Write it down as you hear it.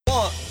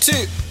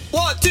two,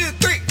 1, 2,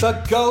 3. The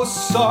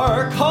ghosts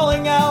are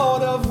calling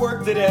out of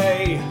work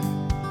today.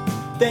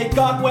 They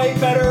got way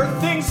better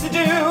things to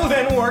do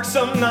than work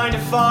some 9 to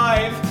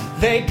 5.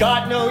 They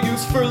got no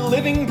use for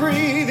living,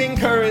 breathing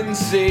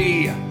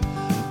currency.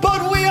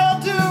 But we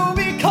all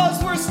do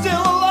because we're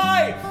still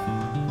alive.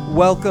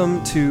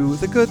 Welcome to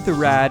The Good, the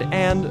Rad,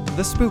 and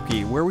the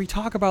Spooky, where we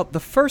talk about the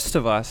first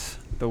of us,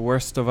 the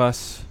worst of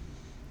us,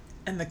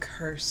 and the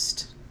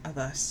cursed of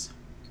us.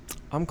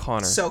 I'm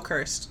Connor. So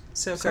cursed.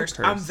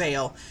 I'm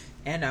Vale,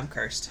 and I'm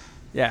cursed.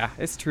 Yeah,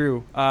 it's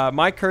true.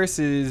 My curse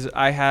is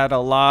I had a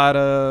lot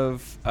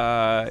of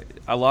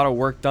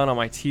work done on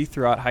my teeth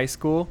throughout high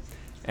school,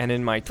 and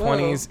in my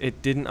 20s,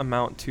 it didn't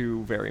amount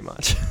to very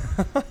much.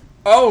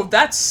 Oh,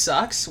 that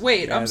sucks.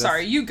 Wait, Yeah, I'm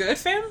sorry. You good,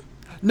 fam?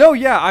 No,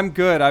 yeah, I'm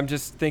good. I'm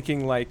just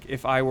thinking, like,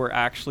 if I were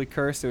actually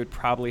cursed, it would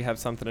probably have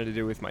something to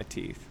do with my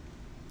teeth.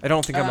 I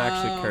don't think I'm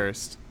actually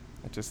cursed.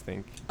 I just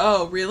think.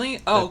 Oh,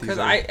 really? Oh, because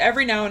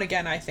every now and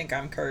again I think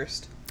I'm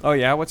cursed. Oh,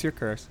 yeah? What's your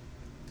curse?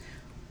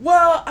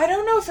 Well, I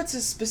don't know if it's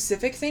a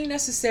specific thing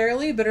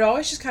necessarily, but it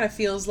always just kind of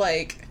feels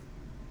like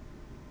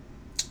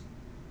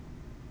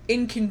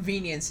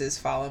inconveniences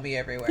follow me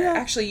everywhere. Yeah.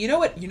 Actually, you know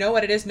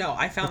what it is? No,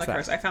 I found What's the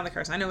curse. that? I found the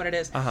curse. I know what it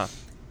is. Uh-huh.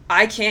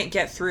 I can't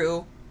get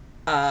through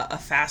a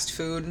fast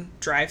food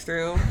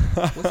drive-through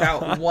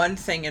without one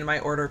thing in my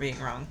order being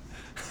wrong.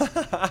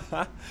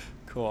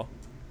 Cool.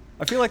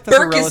 I feel like that's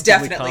Burke a is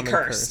relatively definitely common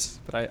cursed. curse,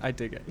 but I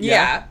dig it.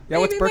 Yeah.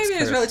 What's Burke's maybe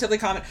curse? it's relatively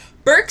common.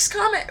 Burke's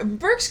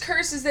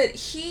curse is that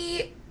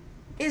he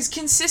is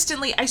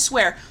consistently, I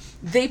swear,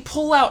 they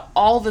pull out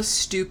all the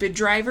stupid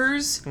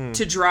drivers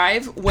to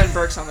drive when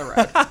Burke's on the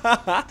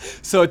road.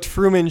 So a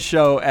Truman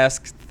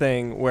Show-esque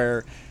thing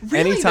where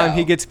Really, anytime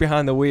he though? gets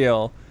behind the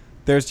wheel,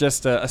 there's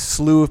just a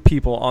slew of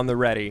people on the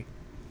ready.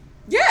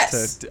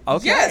 Yes.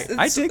 Okay, Yes.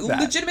 I It's dig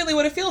that. legitimately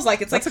what it feels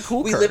like. It's That's like a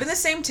cool we curse. live in the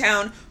same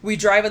town, we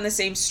drive on the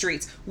same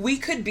streets. We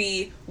could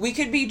be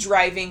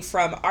driving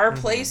from our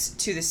place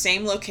to the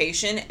same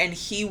location, and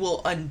he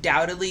will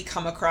undoubtedly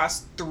come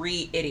across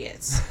 3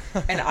 idiots.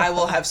 And I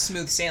will have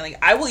smooth sailing.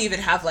 I will even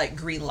have like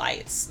green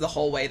lights the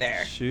whole way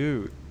there.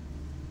 Shoot.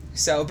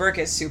 So Burke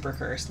is super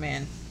cursed,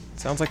 man.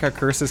 Sounds like our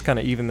curses kind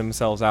of even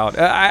themselves out.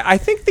 I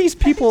think these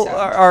people so.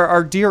 are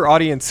our dear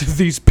audience,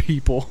 these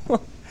people.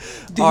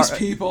 These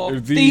people.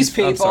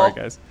 I'm sorry,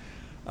 guys.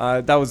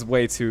 That was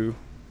way too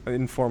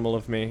informal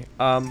of me.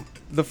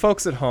 The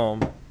folks at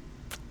home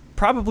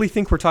probably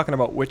think we're talking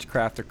about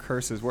witchcraft or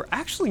curses. We're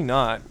actually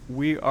not.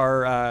 We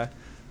are...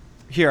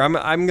 here, I'm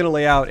going to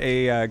lay out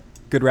a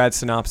good rad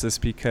synopsis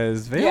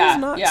because Vale's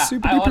not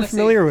super duper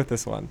familiar with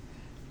this one.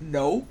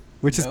 No.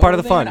 Which is part of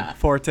the they're fun not.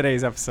 for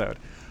today's episode.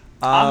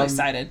 I'm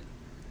excited.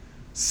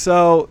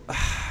 So,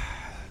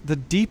 the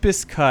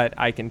deepest cut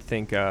I can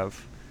think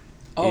of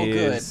Oh,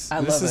 is... good. I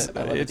love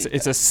it.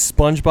 It's a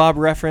SpongeBob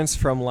reference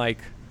from, like,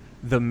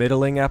 the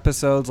middling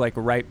episodes, like,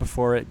 right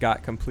before it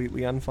got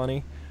completely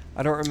unfunny.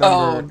 I don't remember...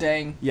 Oh,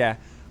 dang. Yeah.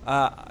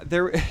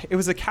 It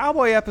was a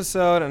cowboy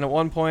episode, and at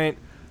one point,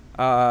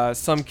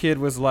 some kid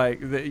was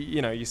like...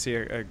 you see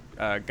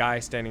a guy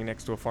standing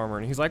next to a farmer,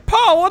 and he's like,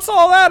 "Pa, what's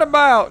all that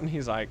about?" And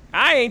he's like,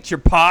 "I ain't your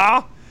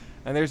pa."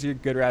 And there's your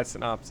good rat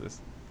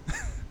synopsis.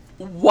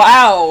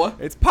 Wow.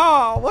 It's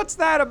Pa, what's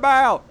that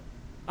about?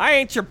 I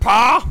ain't your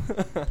Pa.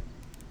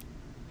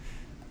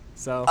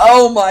 So.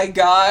 Oh my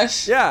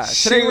gosh. Yeah,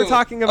 today we're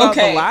talking about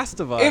The Last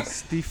of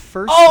Us, the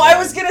first Oh, I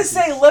one. was gonna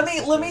say, let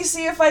me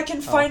see if I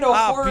can find a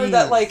horror beans.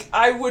 that like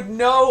I would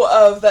know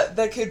of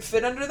that could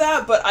fit under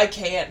that, but I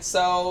can't.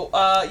 So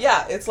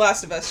yeah, it's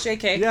Last of Us.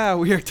 JK. Yeah,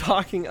 we are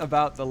talking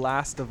about The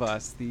Last of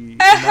Us, the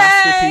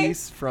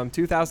masterpiece from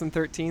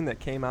 2013 that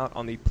came out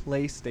on the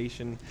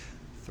PlayStation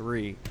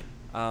 3.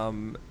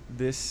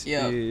 This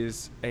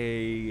is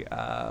a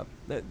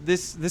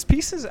this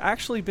piece has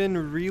actually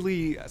been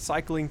really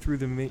cycling through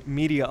the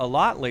media a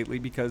lot lately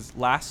because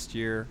last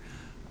year,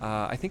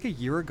 I think a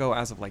year ago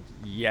as of like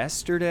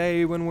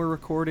yesterday when we're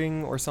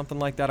recording or something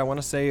like that, I want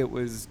to say it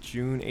was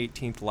June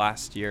 18th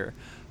last year,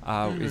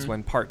 is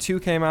when part 2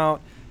 came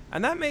out.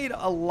 And that made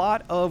a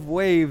lot of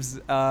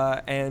waves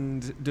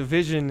and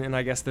division in,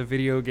 I guess, the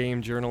video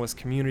game journalist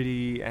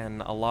community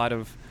and a lot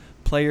of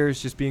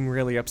players just being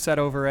really upset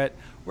over it.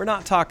 We're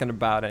not talking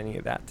about any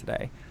of that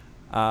today.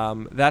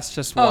 That's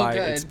just why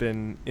it's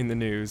been in the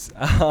news.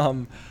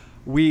 But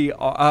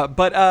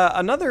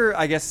another,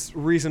 I guess,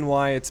 reason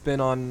why it's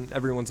been on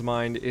everyone's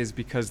mind is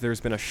because there's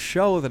been a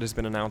show that has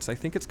been announced. I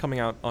think it's coming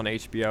out on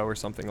HBO or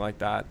something like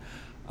that.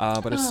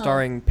 But it's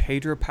starring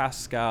Pedro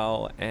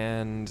Pascal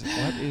and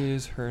what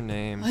is her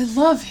name? I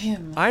love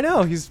him. I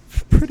know, he's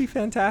pretty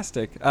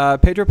fantastic.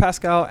 Pedro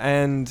Pascal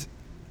and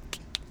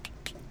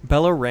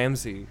Bella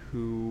Ramsey,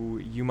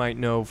 who you might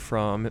know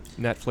from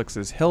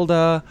Netflix's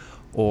Hilda,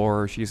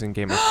 or she's in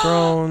Game of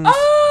Thrones.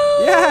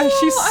 Oh, yeah,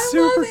 she's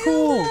super love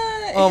cool.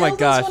 Hilda. Oh my Hilda's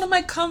gosh, one of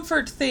my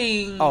comfort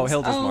things. Oh,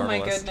 Hilda's marvelous. marvelous. Oh my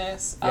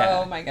goodness. Yeah.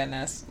 Oh my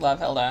goodness. Love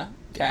Hilda.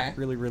 Okay. Yeah,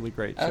 really, really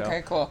great show.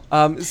 Okay, cool.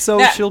 So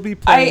now, she'll be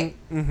playing.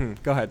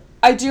 Go ahead.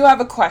 I do have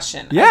a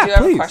question. Yeah, I do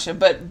have please. a question,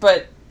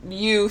 but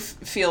you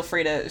feel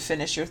free to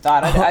finish your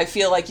thought. I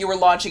feel like you were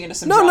launching into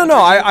some No.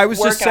 I was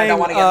just saying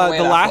The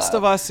The Last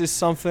of Us is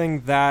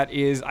something that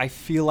is, I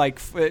feel like,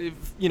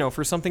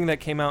 for something that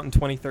came out in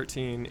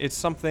 2013, it's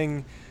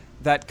something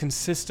that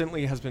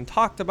consistently has been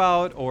talked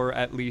about, or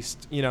at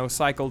least,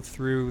 cycled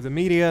through the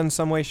media in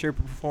some way, shape,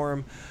 or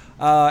form.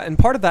 And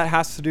part of that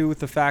has to do with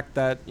the fact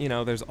that,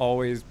 there's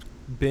always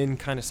been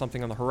kind of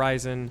something on the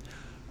horizon.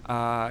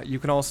 You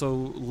can also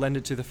lend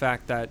it to the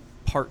fact that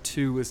Part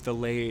 2 was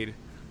delayed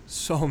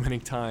so many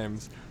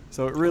times.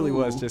 So it really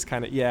was just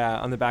kind of,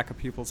 on the back of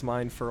people's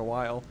mind for a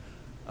while.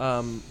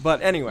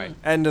 But anyway,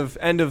 end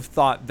of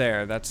thought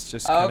there. That's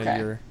just kind of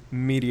your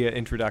media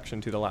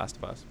introduction to The Last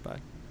of Us. But.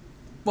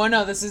 Well,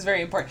 no, this is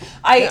very important.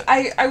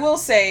 I will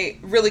say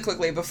really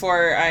quickly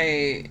before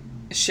I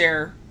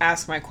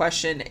ask my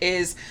question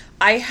is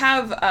I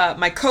have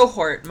my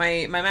cohort,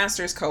 my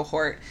master's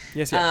cohort.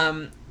 Yes.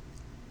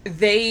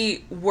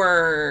 They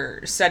were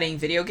studying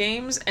video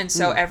games, and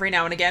so every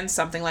now and again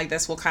something like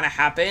this will kind of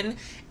happen,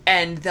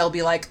 and they'll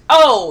be like,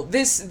 oh,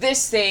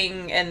 this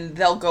thing, and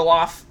they'll go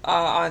off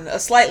on a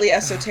slightly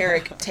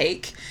esoteric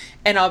take,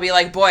 and I'll be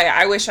like, boy,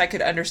 I wish I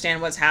could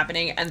understand what's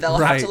happening, and they'll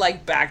have to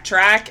like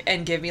backtrack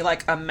and give me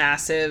like a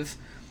massive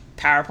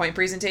PowerPoint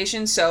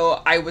presentation.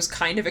 So I was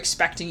kind of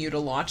expecting you to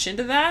launch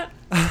into that.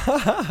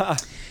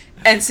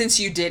 And since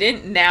you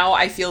didn't, now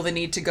I feel the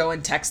need to go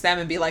and text them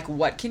and be like,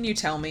 what can you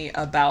tell me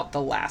about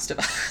The Last of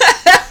Us?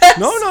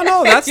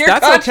 No. That's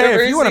okay.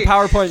 If you want to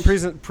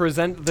PowerPoint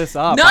present this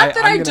up. Not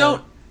that I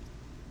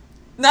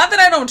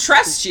don't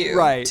trust you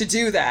to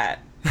do that.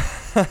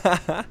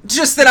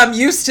 Just that I'm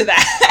used to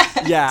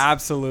that. Yeah,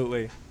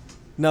 absolutely.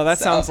 No, that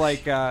sounds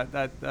like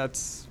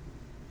that's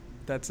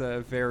a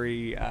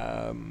very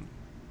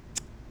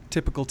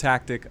typical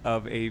tactic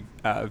of a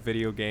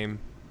video game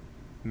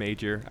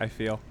major, I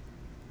feel.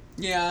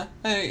 Yeah,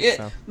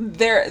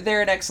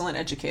 they're an excellent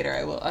educator.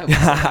 I will.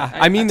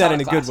 I mean that in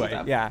a good way.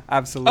 Yeah,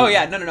 absolutely. Oh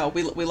yeah, no.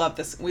 We love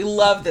this. We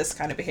love this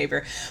kind of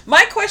behavior.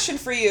 My question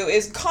for you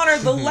is, Connor,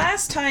 the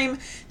last time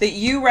that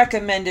you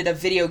recommended a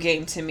video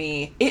game to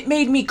me, it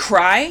made me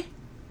cry.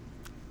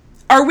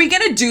 Are we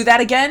gonna do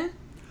that again?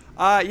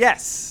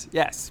 Yes,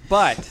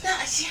 but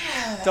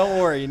don't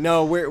worry.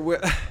 No, we're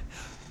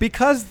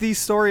because the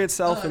story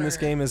itself in this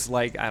game is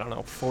like,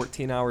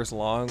 14 hours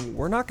long,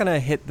 we're not going to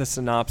hit the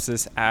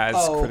synopsis as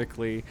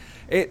critically.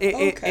 It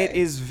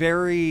is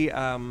very,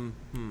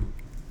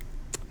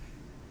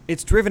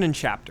 it's driven in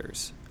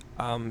chapters.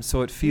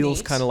 So it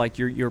feels kind of like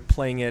you're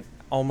playing it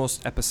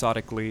almost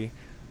episodically.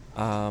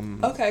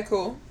 Okay,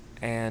 cool.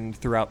 And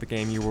throughout the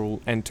game, you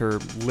will enter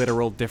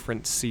literal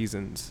different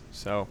seasons.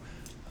 So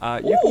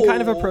you can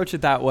kind of approach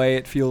it that way.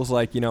 It feels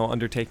like,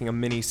 undertaking a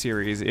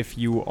mini-series if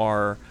you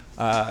are...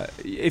 as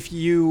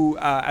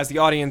the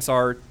audience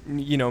are,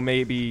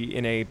 maybe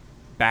in a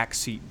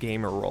backseat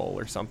gamer role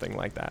or something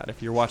like that.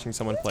 If you're watching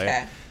someone play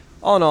it,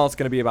 all in all, it's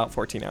going to be about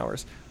 14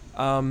 hours.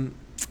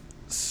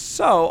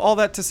 So all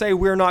that to say,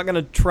 we're not going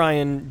to try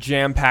and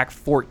jam-pack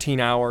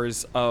 14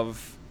 hours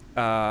of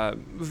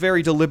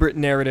very deliberate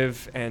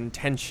narrative and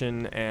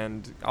tension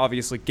and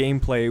obviously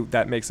gameplay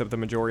that makes up the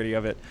majority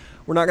of it.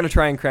 We're not going to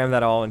try and cram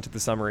that all into the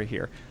summary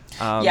here.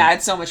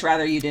 I'd so much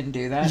rather you didn't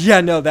do that. Yeah,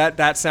 no,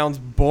 that sounds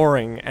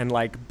boring and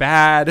like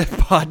bad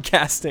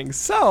podcasting.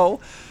 So,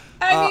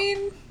 I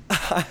mean,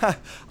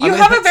 you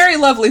have a very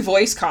lovely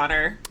voice,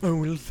 Connor. Oh,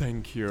 well,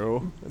 thank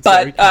you. That's but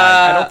very kind.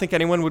 I don't think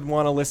anyone would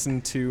want to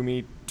listen to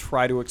me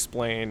try to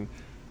explain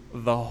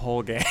the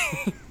whole game.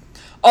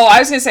 Oh, I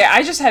was going to say,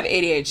 I just have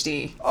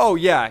ADHD. Oh,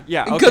 yeah.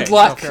 Okay. Good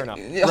luck fair enough.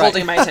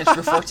 holding my attention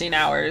for 14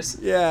 hours.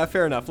 Yeah,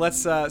 fair enough.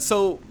 Let's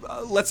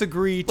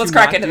agree to Let's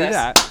crack not into do this.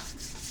 that.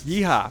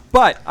 Yeehaw.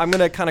 But I'm going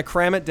to kind of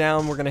cram it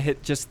down. We're going to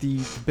hit just the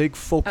big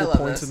focal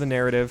points of the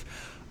narrative.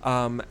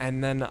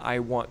 And then I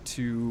want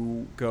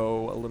to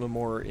go a little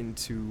more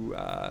into,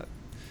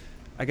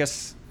 I'm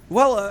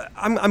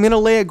going to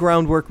lay a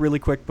groundwork really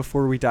quick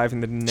before we dive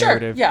into the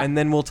narrative. Sure, yeah. And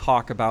then we'll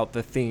talk about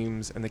the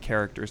themes and the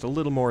characters a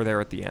little more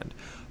there at the end.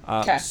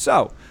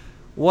 So,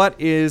 what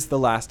is The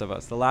Last of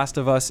Us? The Last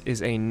of Us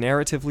is a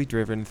narratively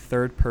driven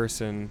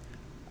third-person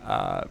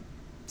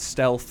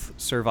stealth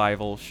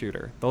survival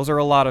shooter. Those are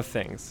a lot of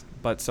things,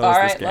 but so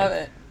is this game. All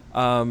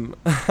right,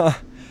 love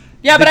it.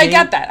 Yeah, but I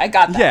got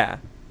that.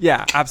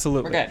 Yeah,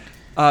 absolutely. We're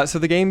good. So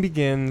the game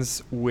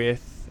begins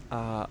with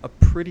a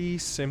pretty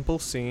simple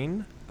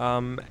scene,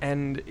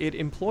 and it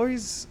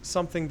employs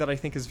something that I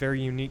think is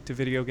very unique to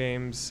video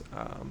games.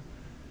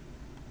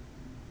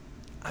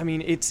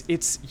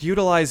 It's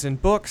utilized in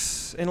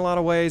books in a lot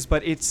of ways,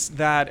 but it's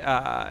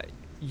that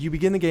you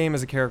begin the game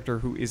as a character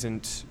who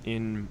isn't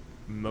in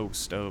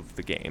most of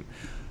the game.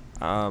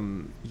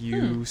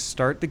 You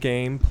start the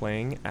game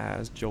playing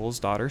as Joel's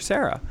daughter,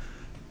 Sarah.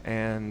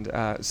 And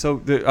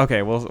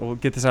we'll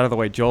get this out of the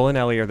way. Joel and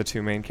Ellie are the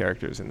two main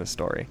characters in this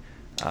story.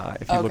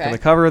 If you look at the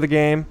cover of the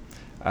game,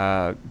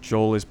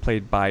 Joel is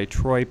played by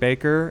Troy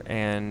Baker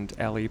and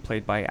Ellie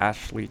played by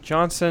Ashley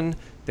Johnson.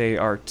 They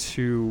are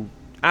two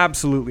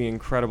absolutely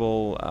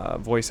incredible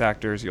voice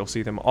actors. You'll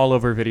see them all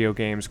over video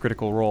games,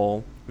 Critical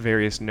Role,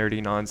 various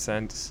nerdy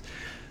nonsense.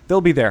 they'll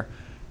be there.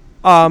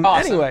 Awesome.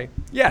 Anyway,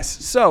 yes.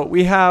 So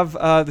we have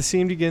the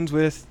scene begins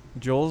with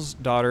Joel's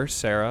daughter,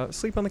 Sarah,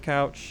 asleep on the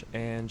couch,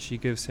 and she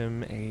gives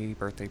him a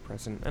birthday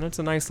present. And it's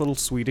a nice little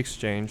sweet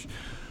exchange.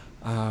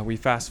 We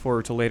fast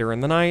forward to later in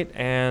the night,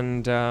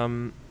 and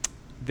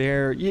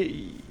there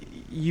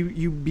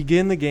you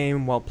begin the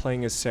game while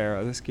playing as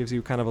Sarah. This gives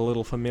you kind of a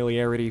little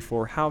familiarity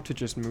for how to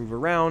just move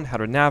around, how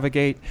to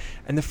navigate.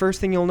 And the first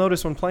thing you'll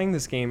notice when playing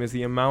this game is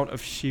the amount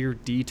of sheer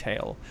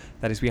detail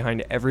that is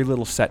behind every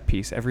little set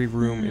piece. Every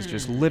room is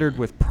just littered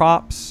with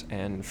props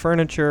and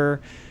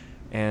furniture.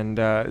 And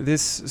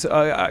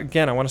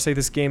again, I want to say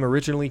this game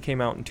originally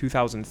came out in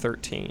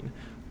 2013.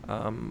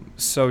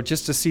 So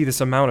just to see this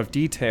amount of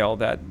detail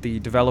that the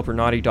developer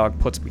Naughty Dog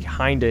puts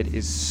behind it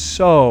is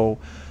so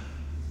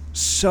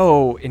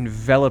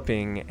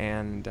enveloping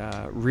and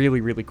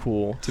really, really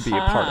cool to be a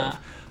part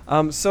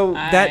of.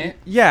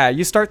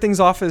 You start things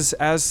off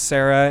as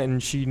Sarah,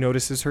 and she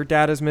notices her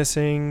dad is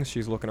missing.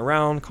 She's looking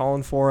around,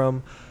 calling for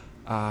him.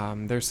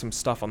 There's some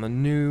stuff on the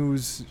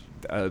news.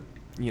 A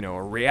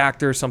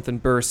reactor, something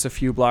bursts a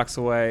few blocks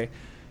away.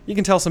 You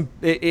can tell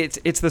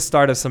it's the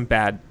start of some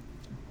bad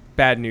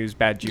news,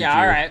 bad juju. Yeah,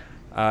 all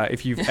right.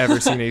 If you've ever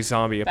seen a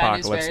zombie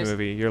apocalypse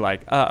movie, you're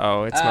like,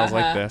 uh-oh, it smells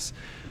like this.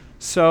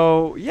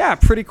 So, yeah,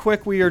 pretty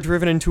quick, we are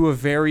driven into a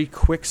very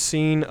quick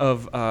scene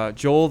of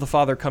Joel, the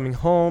father, coming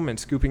home and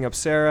scooping up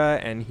Sarah,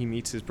 and he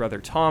meets his brother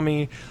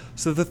Tommy.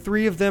 So the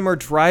three of them are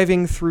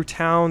driving through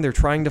town. They're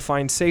trying to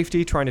find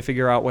safety, trying to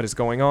figure out what is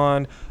going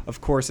on. Of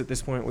course, at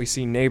this point, we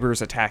see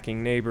neighbors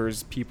attacking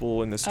neighbors.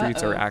 People in the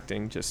streets are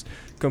acting just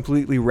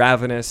completely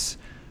ravenous.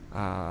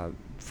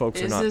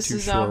 Folks are not too sure why. Is this a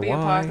zombie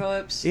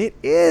apocalypse? It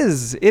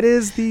is. It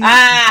is the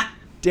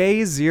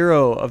day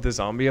zero of the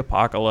zombie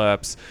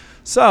apocalypse.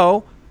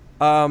 So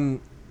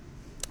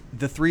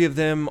the three of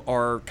them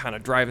are kind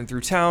of driving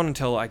through town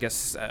until, I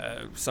guess,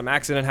 some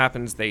accident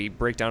happens. They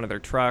break down to their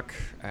truck,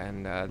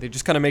 and they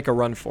just kind of make a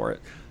run for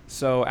it.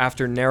 So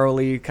after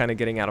narrowly kind of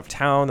getting out of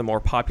town, the more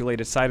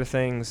populated side of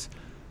things,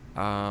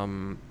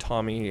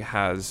 Tommy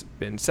has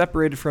been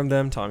separated from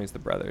them. Tommy's the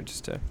brother,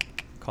 just to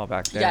call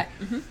back there. Yeah.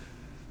 Mm-hmm.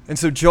 And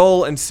so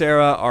Joel and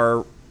Sarah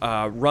are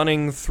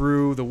running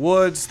through the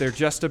woods. They're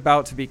just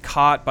about to be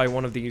caught by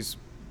one of these,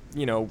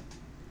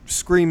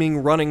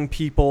 screaming, running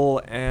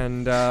people,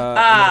 and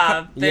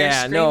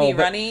screamy,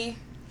 runny.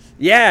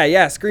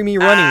 Yeah, screamy,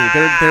 runny.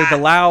 They're the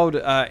loud,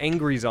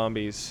 angry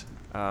zombies,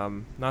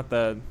 not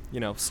the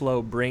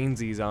slow,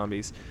 brainsy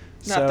zombies.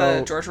 Not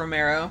the George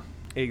Romero.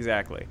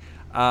 Exactly.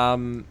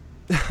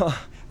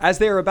 As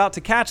they are about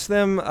to catch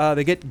them,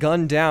 they get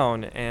gunned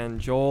down, and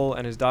Joel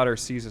and his daughter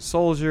sees a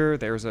soldier.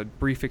 There's a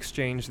brief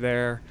exchange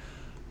there,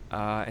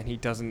 and he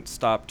doesn't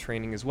stop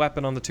training his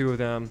weapon on the two of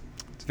them.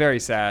 It's very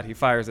sad. He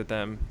fires at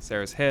them.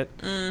 Sarah's hit.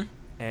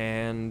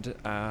 And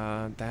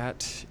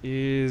that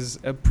is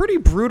a pretty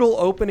brutal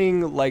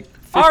opening,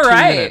 15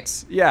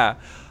 minutes. Yeah.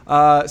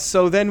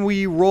 So then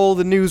we roll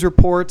the news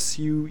reports.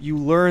 You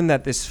learn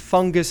that this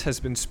fungus has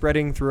been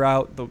spreading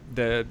throughout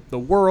the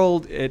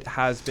world. It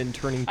has been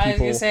turning people... I was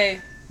going to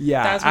say,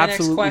 that was my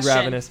absolutely next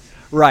question. Ravenous.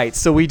 Right.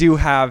 So we do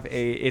have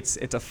it's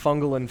a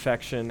fungal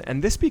infection.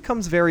 And this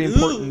becomes very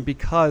important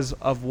because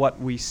of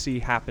what we see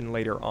happen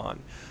later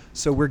on.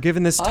 So we're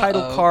given this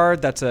title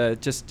card that's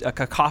just a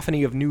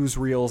cacophony of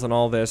newsreels and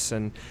all this,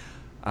 and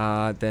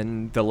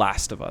then The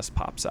Last of Us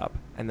pops up,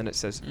 and then it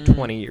says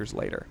 20 years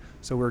later.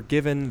 So we're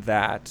given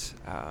that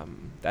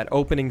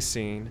opening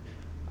scene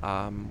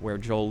where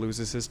Joel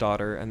loses his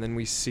daughter, and then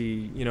we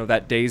see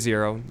that day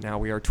zero. Now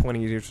we are 20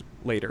 years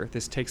later.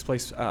 This takes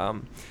place.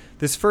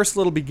 This first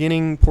little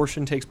beginning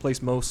portion takes place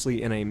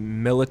mostly in a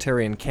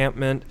military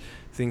encampment.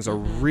 Things are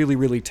really,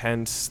 really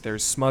tense.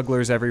 There's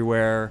smugglers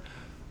everywhere.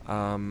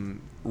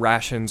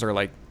 Rations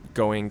are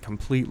going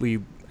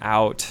completely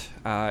out.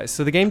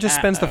 So the game just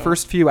spends the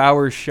first few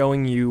hours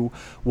showing you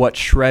what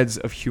shreds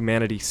of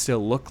humanity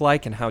still look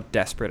like and how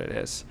desperate it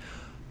is.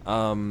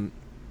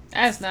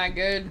 That's not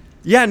good.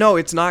 Yeah, no,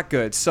 it's not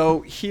good.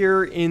 So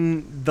here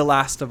in The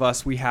Last of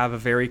Us, we have a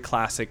very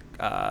classic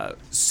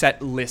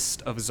set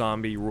list of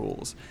zombie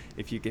rules.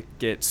 If you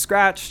get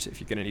scratched,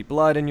 if you get any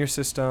blood in your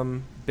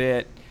system,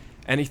 bit,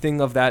 anything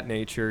of that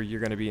nature,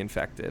 you're going to be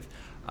infected.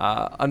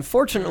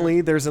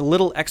 Unfortunately, there's a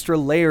little extra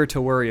layer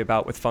to worry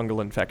about with fungal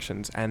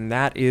infections, and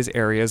that is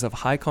areas of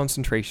high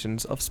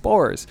concentrations of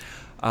spores.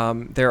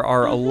 There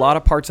are a lot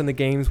of parts in the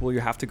games where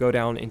you have to go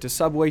down into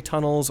subway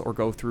tunnels or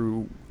go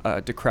through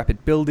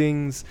decrepit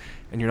buildings,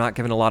 and you're not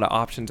given a lot of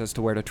options as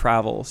to where to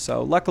travel.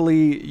 So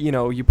luckily,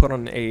 you put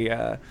on what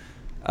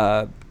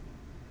are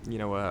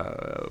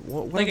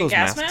those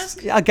gas masks?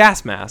 mask? Yeah, a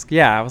gas mask.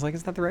 Yeah, I was like,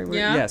 is that the right word?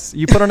 Yeah. Yes,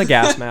 you put on a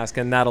gas mask,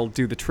 and that'll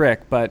do the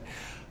trick. But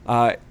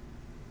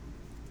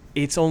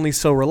it's only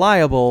so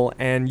reliable,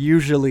 and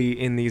usually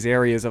in these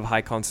areas of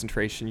high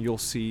concentration, you'll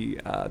see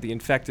the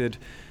infected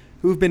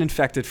who've been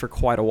infected for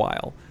quite a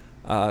while.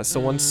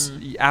 Once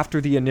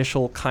after the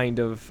initial kind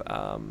of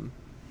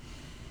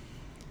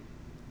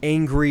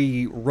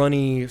angry,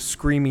 runny,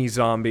 screamy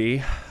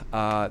zombie,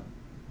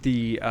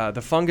 the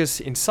fungus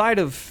inside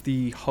of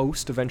the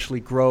host eventually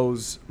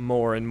grows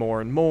more and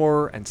more and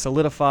more and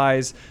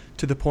solidifies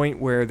to the point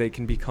where they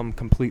can become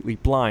completely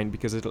blind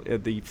because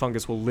the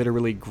fungus will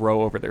literally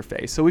grow over their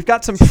face. So we've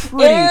got some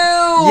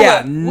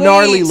pretty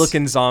gnarly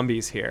looking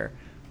zombies here.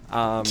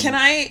 I'm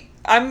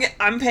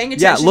paying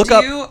attention look to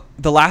up you.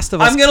 The Last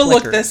of Us. I'm gonna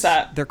clickers. look this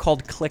up. They're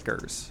called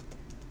clickers,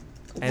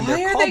 and Why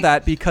they're are called they-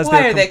 that because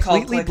why they're are they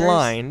called completely clickers?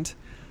 blind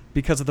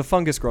because of the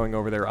fungus growing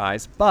over their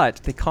eyes. But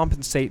they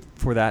compensate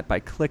for that by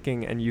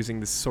clicking and using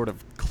this sort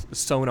of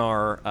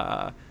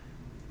sonar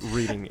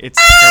reading. It's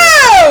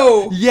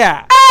Oh!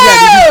 yeah. Oh! Yeah,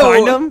 did you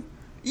find them?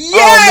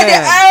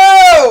 Yeah!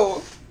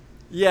 Oh,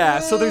 Yeah,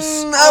 so there's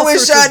I all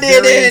wish sorts I of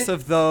variants didn't.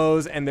 of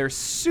those, and they're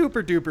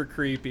super duper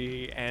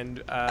creepy,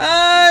 and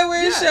I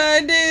wish I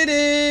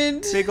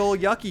didn't. big old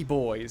yucky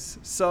boys.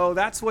 So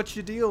that's what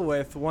you deal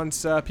with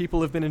once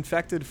people have been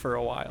infected for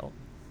a while.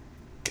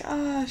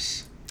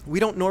 Gosh. We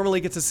don't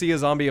normally get to see a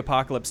zombie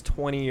apocalypse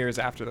 20 years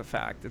after the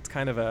fact. It's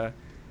kind of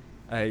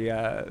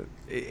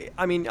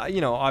I mean,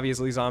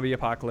 obviously zombie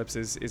apocalypse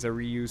is a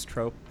reused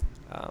trope,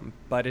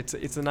 but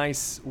it's a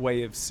nice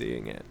way of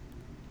seeing it.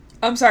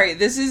 I'm sorry.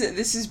 This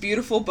is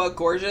beautiful but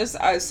gorgeous.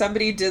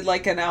 Somebody did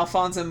like an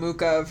Alfonso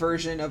Mucca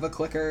version of a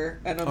clicker,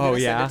 and I'm gonna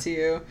send it to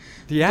you.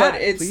 Yeah,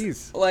 but it's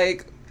please.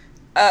 like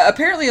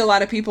apparently a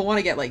lot of people want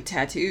to get like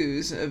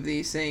tattoos of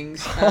these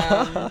things.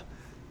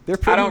 They're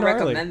pretty I don't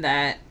gnarly. recommend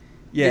that.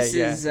 Yeah, this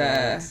is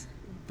it's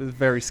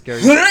very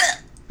scary.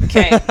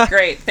 Okay,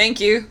 great. Thank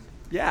you.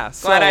 Yeah,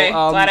 so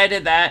Glad I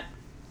did that.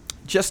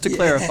 just to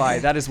clarify,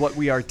 that is what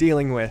we are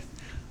dealing with.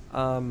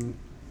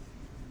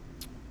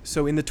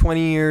 So in the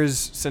 20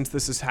 years since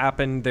this has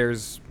happened,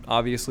 there's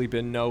obviously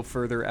been no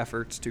further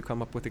efforts to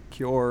come up with a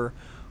cure.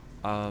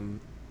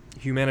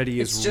 Humanity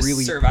It's is just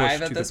really survive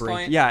pushed at to this the brink.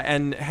 point. Yeah,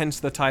 and hence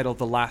the title,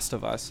 The Last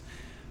of Us.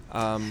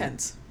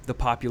 Hence. The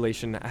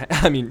population,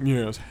 I mean,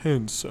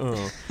 hence.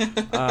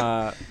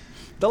 The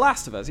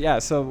Last of Us, yeah.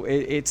 So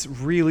it's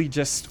really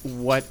just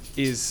what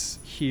is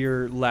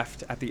here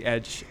left at the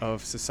edge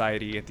of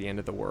society at the end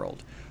of the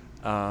world.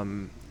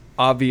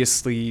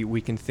 Obviously, we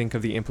can think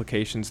of the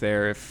implications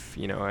there if,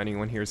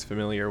 anyone here is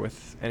familiar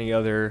with any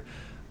other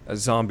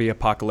zombie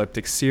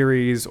apocalyptic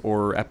series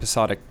or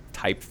episodic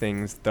type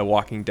things. The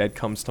Walking Dead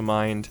comes to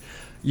mind.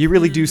 You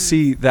really do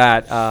see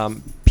that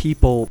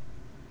people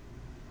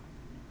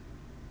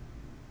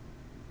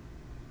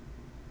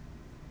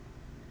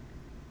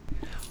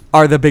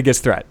are the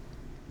biggest threat.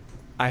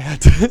 I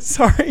had to.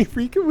 Sorry,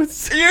 Rika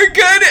was You're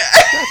good.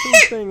 scratching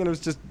the thing and it was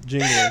just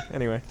jingling.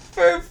 Anyway.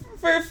 For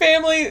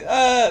family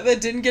that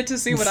didn't get to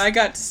see what I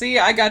got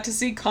to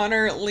see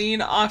Connor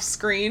lean off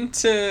screen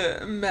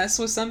to mess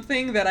with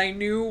something that I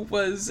knew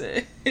was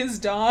his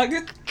dog.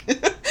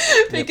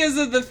 Because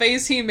of the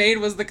face he made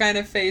was the kind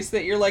of face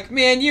that you're like,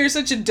 man, you're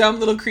such a dumb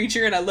little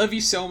creature and I love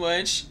you so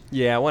much.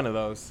 Yeah, one of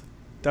those.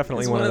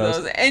 Definitely It's one of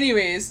those.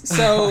 Anyways,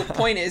 so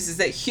point is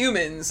that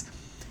humans,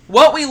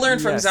 what we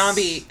learned from Yes.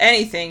 zombie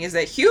anything is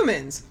that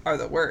humans are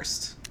the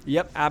worst.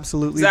 Yep,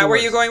 absolutely. Is that the where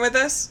worst. you're going with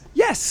this?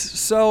 Yes.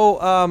 So,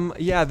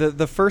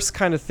 the first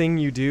kind of thing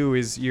you do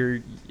is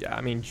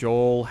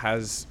Joel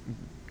has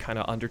kind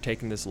of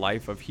undertaken this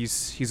life of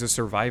he's a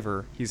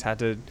survivor. He's had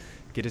to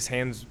get his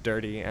hands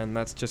dirty, and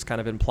that's just kind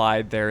of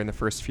implied there in the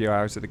first few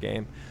hours of the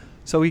game.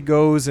 So he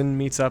goes and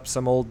meets up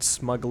some old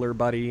smuggler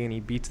buddy, and he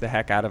beats the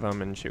heck out of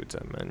him and shoots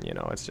him. And,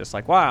 it's just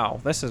like,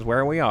 wow, this is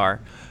where we are.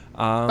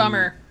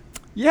 Bummer.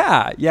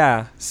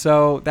 Yeah.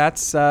 So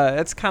that's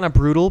kind of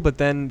brutal, but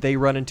then they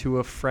run into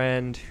a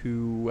friend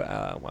who,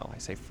 I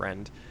say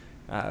friend.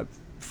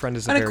 Friend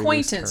is a An very loose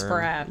acquaintance, term.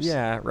 perhaps.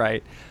 Yeah,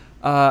 right.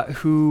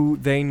 Who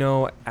they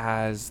know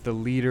as the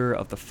leader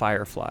of the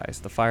Fireflies.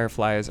 The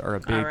Fireflies are a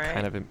big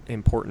kind of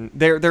important.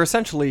 They're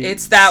essentially.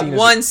 It's that seen as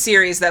one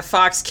series that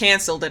Fox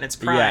canceled in its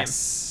prime.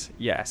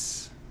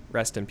 Yes.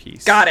 Rest in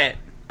peace. Got it.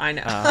 I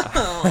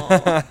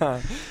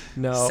know.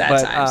 No, Sad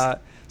but times.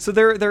 so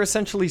they're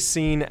essentially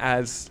seen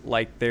as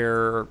like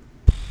they're,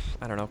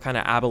 I don't know, kind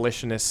of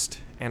abolitionist,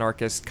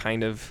 anarchist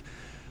kind of.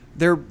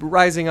 They're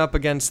rising up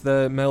against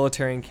the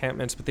military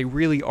encampments, but they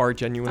really are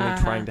genuinely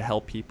trying to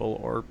help people,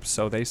 or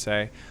so they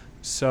say.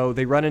 So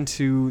they run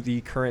into the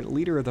current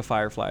leader of the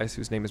Fireflies,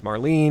 whose name is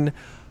Marlene.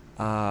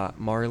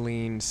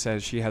 Marlene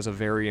says she has a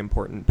very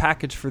important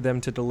package for them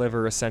to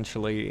deliver,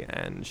 essentially,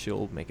 and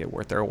she'll make it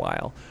worth their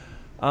while.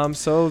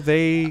 So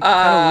they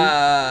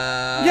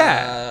right.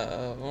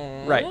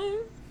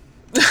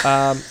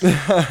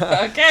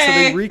 Okay. So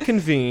they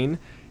reconvene,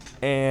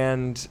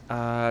 and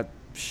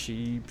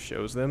she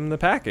shows them the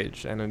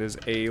package, and it is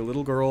a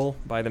little girl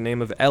by the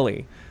name of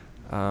Ellie.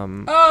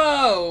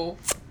 What?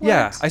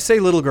 Yeah, I say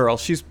little girl.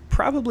 She's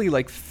probably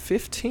like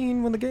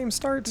 15 when the game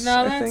starts. No,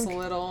 I that's think.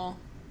 little.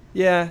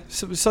 Yeah,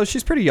 so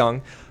she's pretty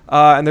young,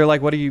 and they're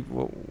like,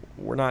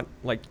 we're not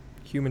like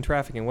human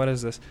trafficking. What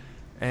is this?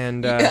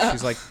 And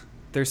she's like,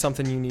 there's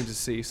something you need to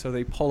see. So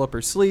they pull up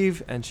her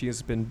sleeve, and she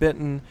has been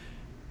bitten,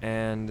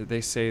 and they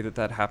say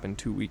that happened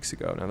 2 weeks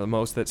ago. Now, the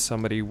most that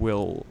somebody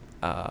will,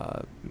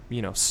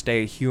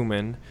 stay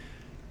human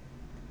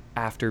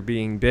after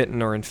being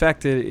bitten or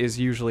infected is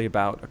usually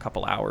about a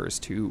couple hours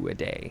to a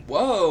day.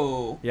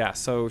 Whoa. Yeah,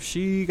 so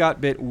she got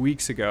bit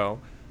weeks ago,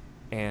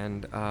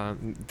 and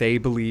they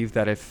believe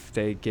that if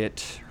they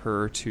get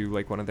her to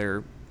like one of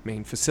their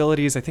main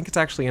facilities, I think it's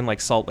actually in like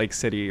Salt Lake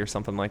City or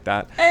something like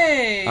that.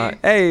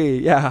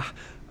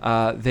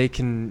 They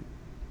can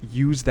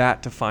use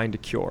that to find a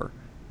cure,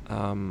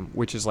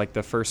 which is like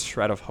the first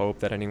shred of hope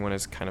that anyone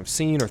has kind of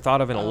seen or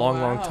thought of in a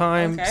long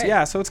time.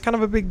 Okay. So it's kind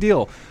of a big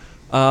deal.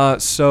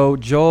 So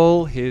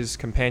Joel, his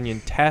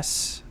companion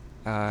Tess,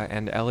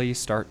 and Ellie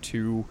start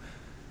to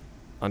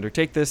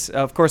undertake this.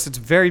 Of course, it's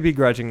very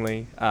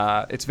begrudgingly.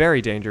 It's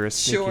very dangerous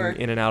sneaking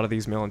in and out of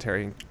these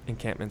military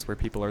encampments where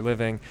people are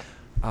living.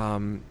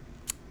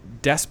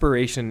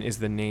 Desperation is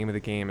the name of the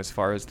game as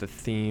far as the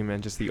theme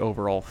and just the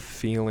overall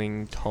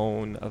feeling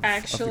tone of the game.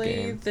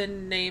 Actually, the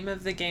name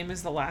of the game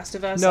is The Last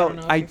of Us. No, I don't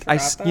know if you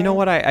forgot that. You know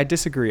what? I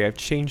disagree. I've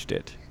changed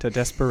it to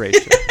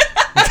Desperation.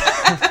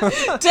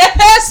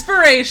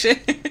 Desperation.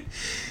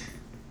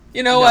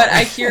 You know what?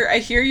 I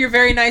hear your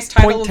very nice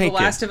title of The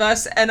Last of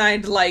Us, and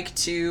I'd like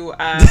to.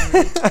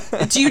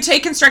 Do you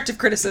take constructive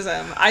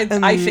criticism?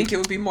 I think it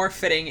would be more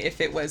fitting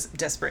if it was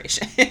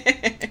Desperation.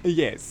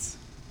 Yes.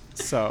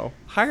 So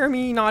hire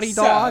me, Naughty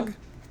Dog.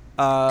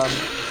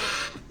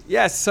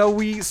 Yes. So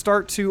we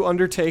start to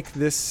undertake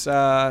this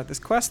this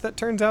quest that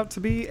turns out to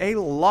be a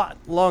lot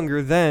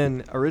longer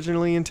than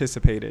originally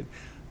anticipated.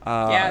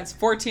 It's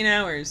 14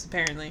 hours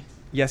apparently.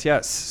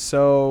 Yes.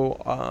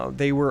 So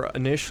they were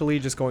initially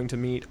just going to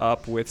meet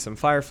up with some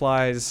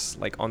fireflies,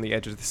 like on the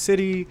edge of the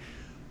city,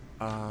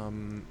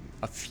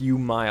 a few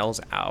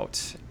miles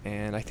out.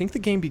 And I think the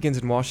game begins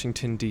in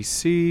Washington,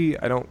 D.C.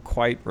 I don't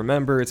quite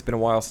remember. It's been a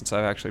while since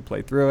I've actually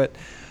played through it.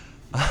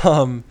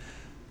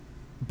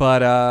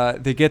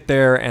 But they get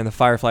there, and the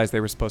fireflies they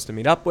were supposed to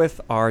meet up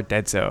with are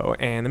deadzo.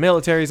 And the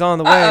military's on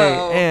the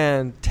way,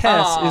 and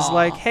Tess is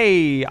like,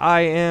 hey,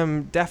 I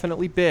am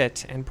definitely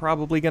bit and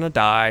probably going to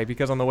die,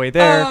 because on the way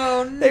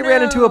there, they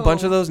ran into a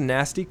bunch of those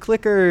nasty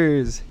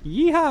clickers.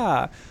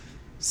 Yeehaw!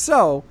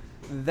 So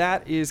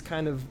that is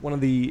kind of one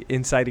of the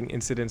inciting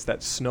incidents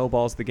that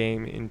snowballs the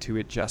game into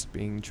it just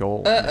being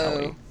Joel and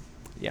Ellie.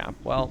 Yeah,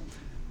 well,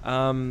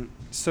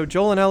 so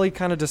Joel and Ellie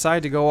kind of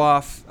decide to go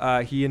off.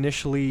 He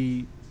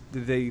initially,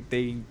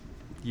 they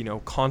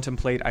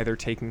contemplate either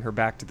taking her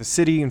back to the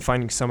city and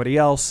finding somebody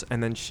else,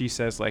 and then she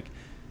says, like,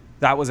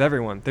 that was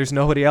everyone. There's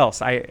nobody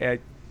else.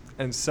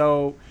 And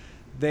so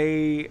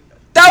they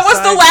That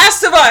was The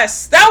Last of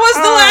Us! That was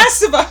The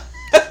Last of Us!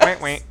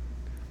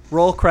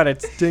 Roll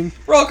credits. Ding.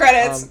 Roll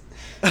credits.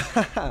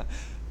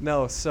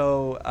 No,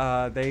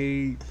 so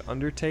they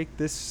undertake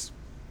this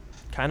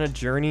kind of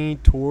journey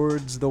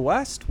towards the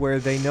west, where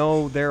they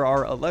know there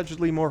are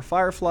allegedly more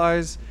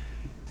fireflies,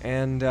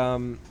 and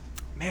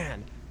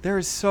man, there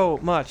is so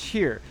much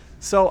here.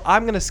 So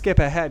I'm gonna skip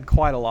ahead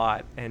quite a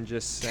lot and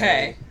just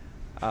say,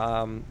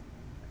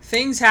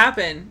 things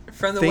happen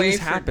from the way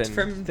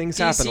from things DC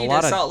happen. A to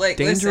lot Salt Lake.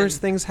 of dangerous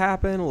things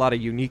happen. A lot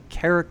of unique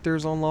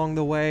characters along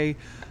the way.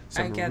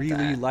 Some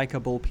really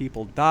likable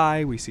people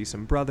die. We see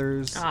some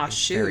brothers.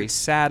 Very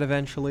sad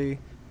eventually.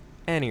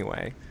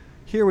 Anyway,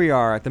 here we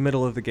are at the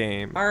middle of the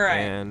game. All right,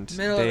 and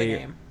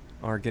they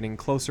are getting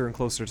closer and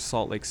closer to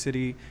Salt Lake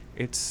City.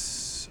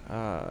 It's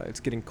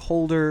getting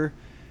colder,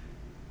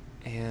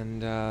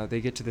 and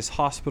they get to this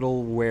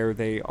hospital where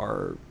they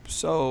are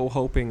so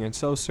hoping and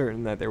so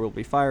certain that there will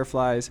be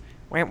fireflies.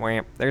 Whamp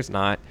whamp. There's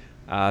not.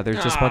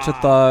 There's just a bunch of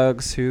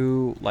thugs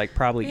who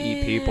probably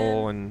eat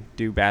people and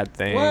do bad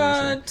things.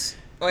 What?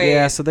 Wait,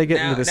 yeah, so they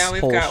get into this now we've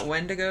whole got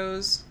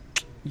Wendigos.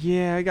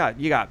 Yeah,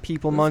 you got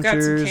people munchers.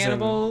 Got some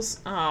cannibals.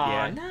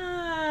 Nah,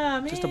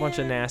 man. Just a bunch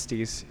of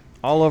nasties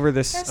all over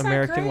this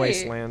American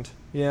wasteland.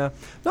 Yeah,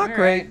 not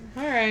great.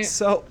 All right.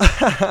 So,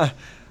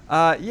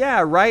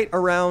 right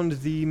around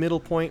the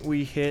middle point,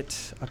 we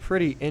hit a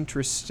pretty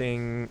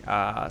interesting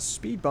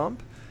speed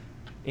bump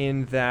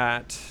in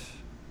that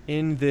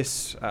in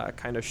this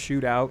kind of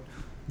shootout,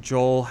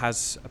 Joel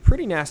has a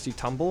pretty nasty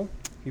tumble.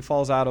 He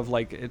falls out of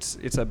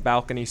it's a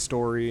balcony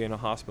story in a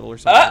hospital or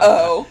something.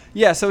 Uh-oh.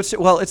 Yeah, so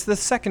it's the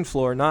second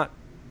floor, not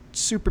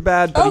super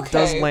bad, but he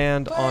does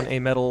land on a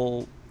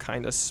metal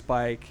kind of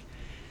spike.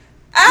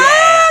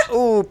 Ah! Yeah.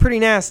 Ooh, pretty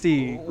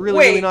nasty.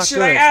 Really not good.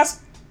 Should I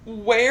ask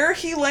where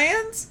he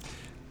lands?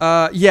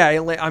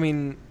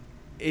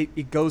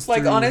 It goes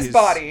through on his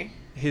body.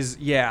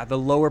 The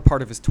lower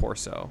part of his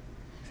torso.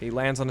 He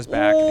lands on his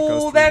back and it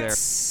goes through there.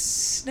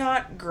 That's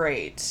not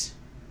great.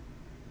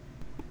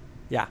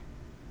 Yeah.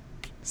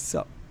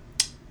 So.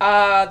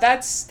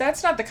 That's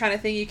not the kind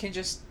of thing you can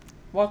just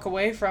walk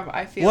away from,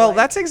 I feel like. Well,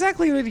 that's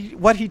exactly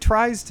what he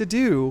tries to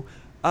do,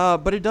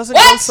 but it doesn't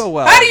go so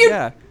well. How do you...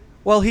 Yeah.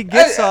 Well, he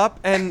gets up,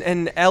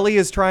 and Ellie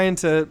is trying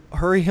to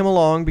hurry him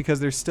along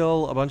because there's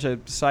still a bunch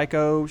of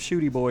psycho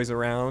shooty boys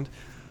around.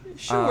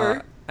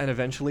 Sure. And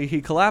eventually he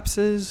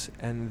collapses,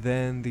 and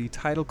then the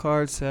title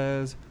card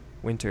says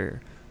Winter.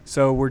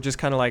 So we're just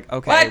kind of like,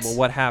 okay, well,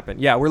 what happened?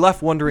 Yeah, we're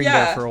left wondering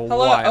there for a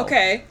while.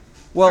 Okay.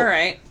 Well, all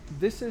right.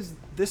 This is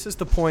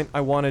the point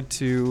I wanted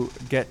to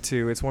get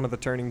to. It's one of the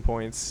turning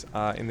points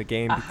in the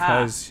game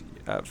because,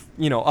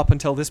 up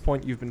until this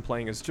point, you've been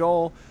playing as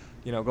Joel,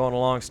 going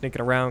along,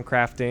 sneaking around,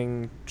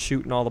 crafting,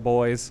 shooting all the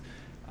boys,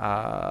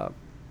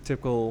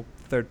 typical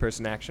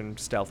third-person action,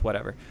 stealth,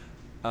 whatever.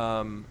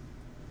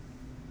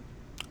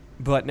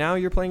 But now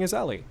you're playing as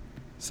Ellie.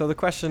 So the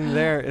question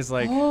there is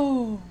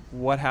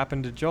what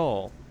happened to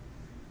Joel?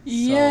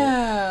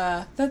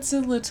 Yeah, that's a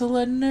little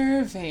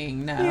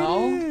unnerving now.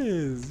 It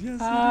is. Yes, it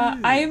is.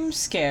 I'm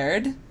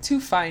scared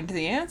to find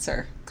the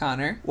answer,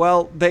 Connor.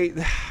 Well, they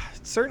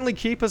certainly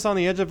keep us on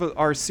the edge of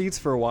our seats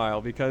for a while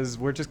because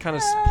we're just kind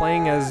of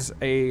playing as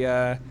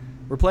we're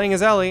playing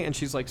as Ellie, and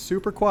she's like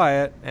super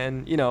quiet,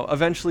 and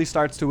eventually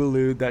starts to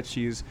allude that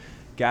she's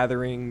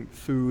gathering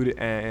food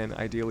and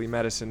ideally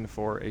medicine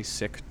for a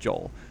sick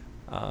Joel.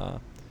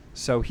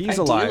 So he's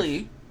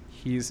alive.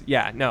 It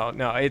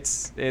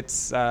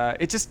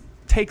just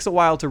takes a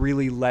while to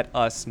really let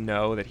us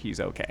know that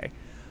he's okay.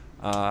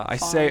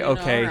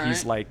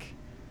 He's like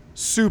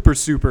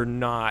super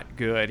not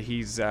good.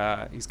 He's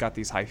got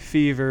these high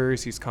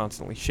fevers. He's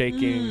constantly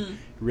shaking. He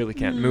really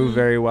can't move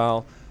very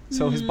well.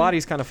 So his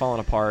body's kind of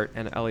falling apart,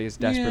 and Ellie is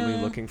desperately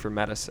looking for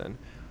medicine.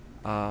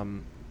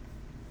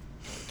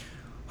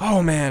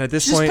 Oh man, at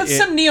this point, just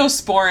put some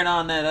Neosporin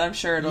on it. I'm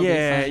sure it'll be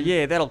fine.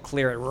 Yeah, that'll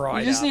clear it right up.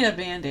 You just need a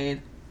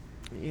Band-Aid.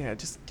 Yeah,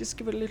 just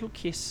give it a little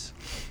kiss.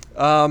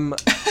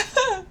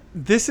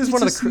 This is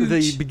one of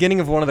the beginning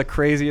of one of the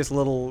craziest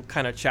little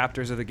kind of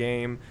chapters of the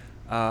game.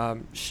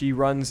 She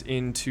runs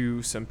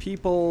into some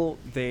people.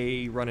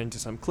 They run into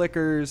some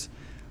clickers.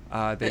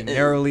 They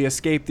narrowly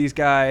escape these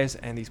guys,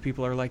 and these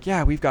people are like,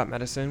 "Yeah, we've got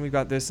medicine. We've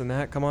got this and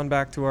that. Come on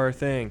back to our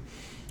thing."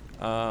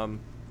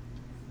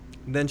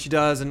 Then she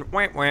does, and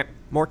whamp,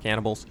 more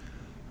cannibals.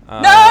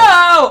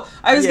 No!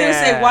 I was going to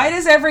say, why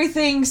does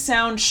everything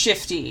sound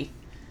shifty?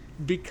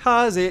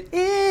 Because it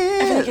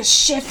is. I feel like it's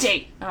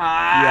shifty.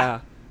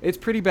 Yeah, it's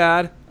pretty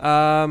bad.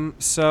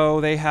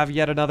 So they have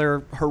yet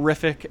another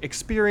horrific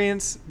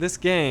experience. This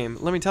game,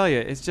 let me tell you,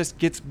 it just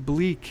gets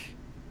bleak.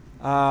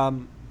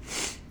 What?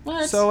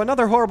 So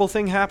another horrible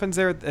thing happens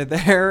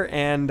there,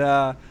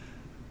 and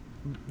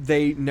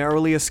they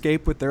narrowly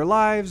escape with their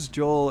lives.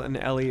 Joel and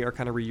Ellie are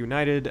kind of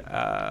reunited.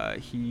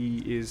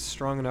 He is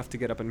strong enough to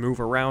get up and move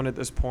around at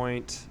this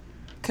point.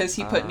 Because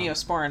he put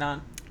Neosporin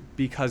on.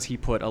 Because he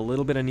put a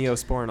little bit of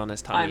Neosporin on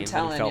his tummy and he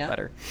felt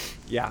better.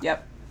 Yeah.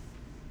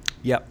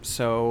 Yep.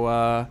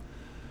 So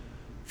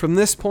from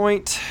this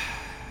point,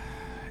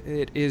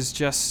 it is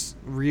just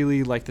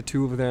really like the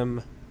two of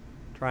them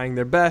trying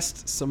their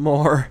best some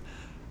more.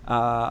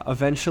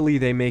 Eventually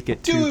they make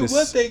it to this...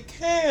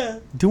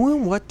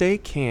 Doing what they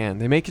can.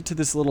 They make it to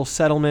this little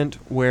settlement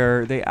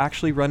where they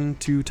actually run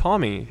into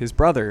Tommy, his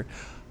brother.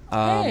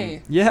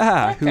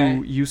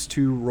 Who used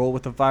to roll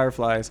with the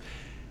Fireflies.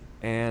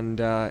 And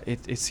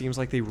it seems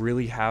like they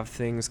really have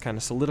things kind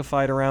of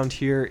solidified around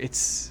here.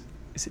 Is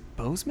it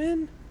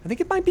Bozeman? I think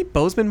it might be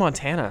Bozeman,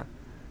 Montana,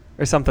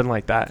 or something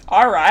like that.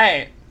 All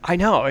right. I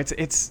know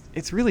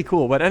it's really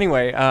cool. But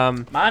anyway,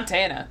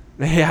 Montana.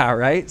 Yeah,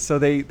 right. So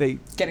they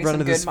getting run some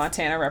into good this,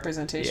 Montana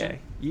representation.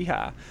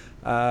 Yeah.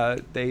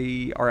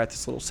 They are at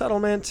this little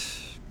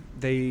settlement.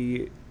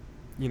 They,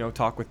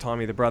 talk with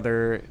Tommy the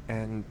brother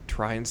and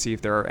try and see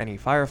if there are any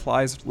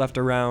fireflies left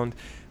around,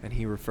 and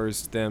he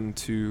refers them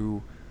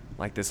to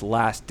like this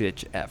last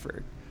ditch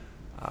effort.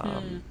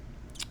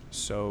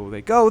 So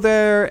they go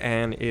there,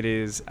 and it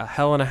is a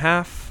hell and a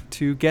half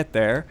to get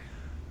there.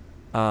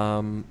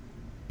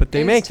 But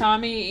they make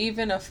Tommy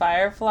even a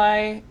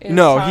firefly?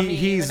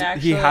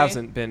 He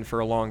hasn't been for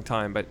a long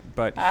time, but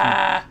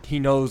he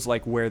knows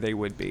like where they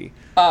would be.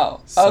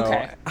 Oh, so,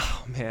 okay.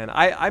 Oh man,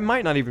 I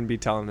might not even be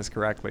telling this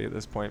correctly at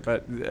this point,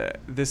 but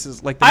this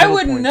is like the I middle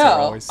wouldn't points know. are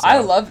always so. I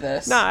love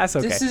this. Nah, that's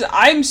okay.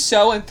 I'm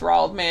so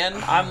enthralled, man.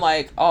 I'm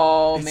like,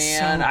 oh It's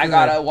man, so I good.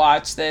 gotta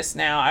watch this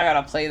now. I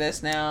gotta play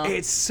this now.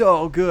 It's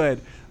so good.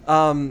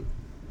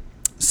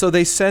 So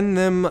they send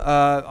them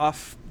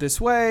off this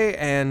way,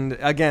 and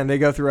again, they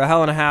go through a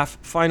hell and a half,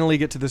 finally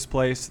get to this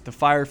place. The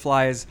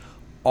fireflies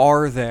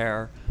are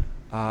there.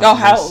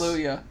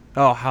 Hallelujah.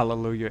 Oh,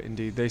 hallelujah,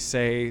 indeed. They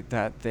say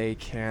that they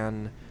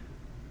can,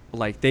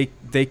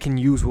 they can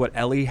use what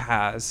Ellie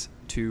has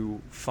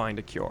to find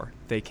a cure.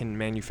 They can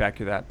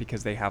manufacture that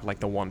because they have,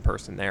 the one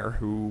person there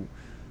who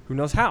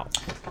knows how.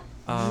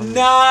 Nice!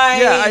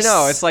 Yeah, I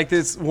know. It's like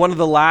this one of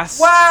the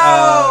last...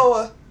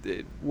 Wow!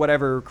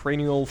 Whatever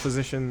cranial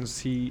physicians,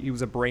 he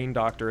was a brain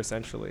doctor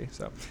essentially.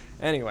 So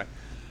anyway,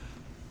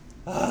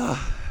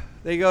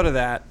 they go to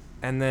that,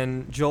 and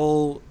then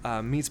Joel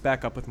meets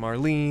back up with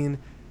Marlene.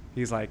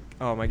 He's like,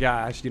 oh my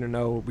gosh,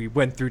 we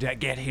went through to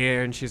get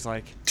here. And she's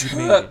like, you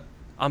made it.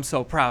 I'm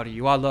so proud of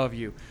you. I love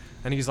you.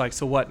 And he's like,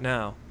 so what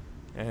now?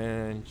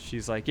 And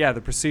she's like, yeah,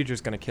 the procedure's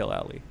gonna kill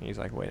Ellie. And he's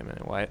like, wait a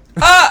minute, what?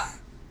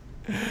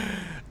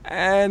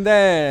 And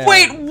then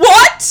wait,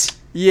 what?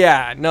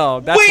 Yeah,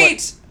 no,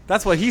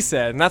 that's what he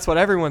said, and that's what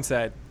everyone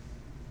said.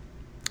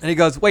 And he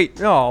goes, wait,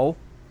 no.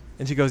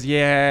 And she goes,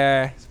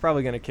 yeah, it's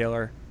probably going to kill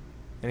her.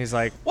 And he's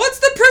like... What's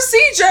the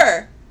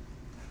procedure?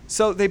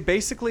 So they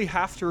basically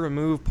have to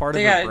remove part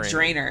of the her brain. They got a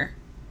drainer.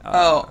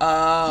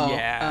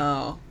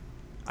 Yeah.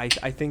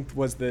 I think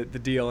was the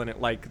deal, and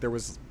it there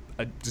was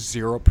a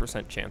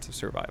 0% chance of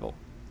survival.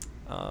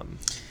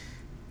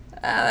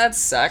 That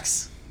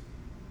sucks.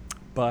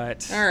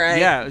 But all right.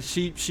 Yeah,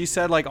 she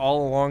said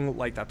all along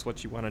that's what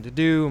she wanted to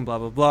do and blah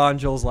blah blah. And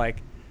Joel's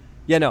like,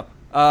 yeah, no.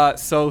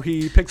 So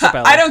he picks up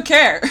Ellie. I don't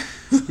care.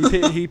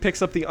 he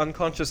picks up the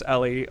unconscious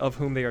Ellie, of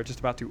whom they are just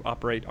about to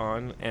operate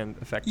on and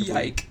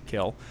effectively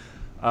kill.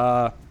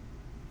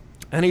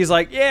 And he's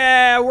like,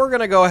 yeah, we're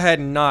gonna go ahead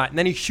and not. And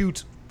then he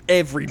shoots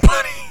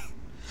everybody.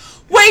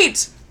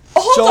 Wait,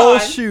 hold Joel on.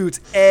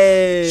 Shoots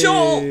everybody.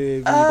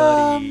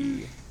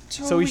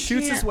 Joel, so he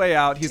shoots his way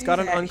out. He's got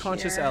an that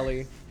unconscious here.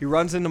 Ellie. He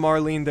runs into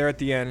Marlene there at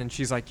the end, and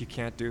she's like, you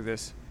can't do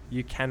this.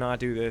 You cannot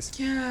do this.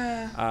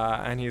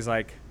 Yeah. And he's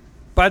like,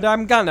 but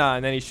I'm gonna.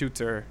 And then he shoots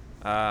her.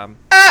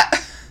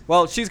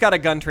 Well, she's got a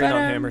gun train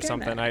on him or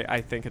something,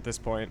 I think, at this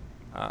point.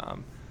 But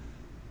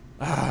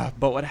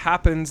what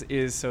happens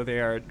is, so they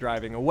are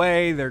driving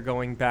away. They're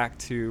going back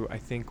to, I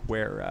think,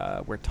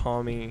 where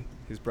Tommy,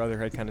 his brother,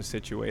 had kind of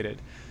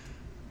situated.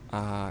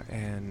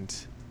 And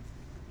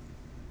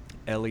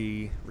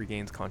Ellie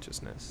regains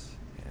consciousness.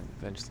 And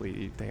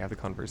eventually they have the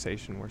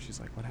conversation where she's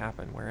like, what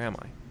happened? Where am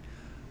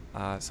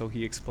I? So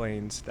he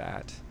explains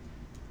that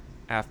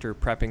after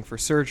prepping for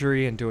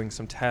surgery and doing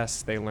some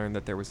tests, they learned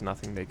that there was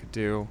nothing they could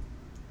do.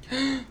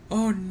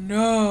 Oh,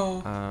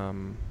 no.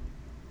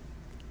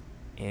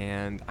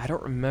 And I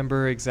don't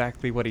remember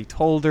exactly what he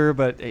told her,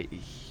 but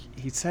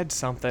he said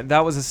something.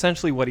 That was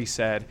essentially what he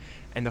said.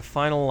 And the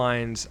final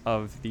lines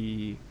of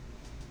the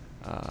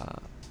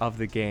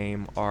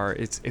game are,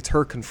 it's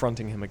her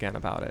confronting him again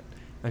about it.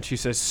 And she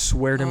says,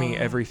 swear to me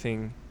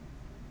everything,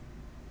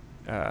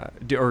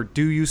 do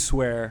you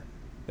swear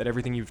that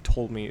everything you've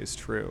told me is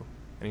true?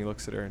 And he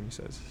looks at her and he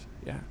says,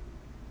 yeah.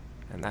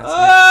 And that's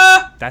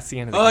it. That's the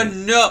end of the game. Oh,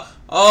 no.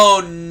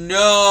 Oh,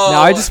 no.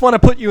 Now, I just want to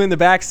put you in the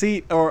back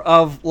seat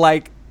of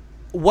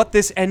what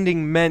this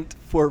ending meant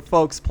for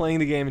folks playing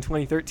the game in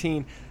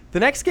 2013. The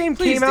next game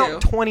came out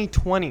in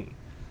 2020.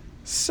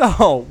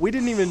 So, we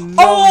didn't even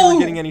know we were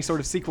getting any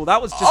sort of sequel.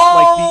 That was just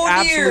the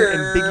absolute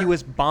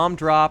ambiguous bomb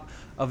drop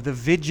of the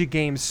video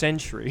game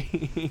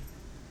century.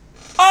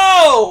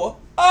 You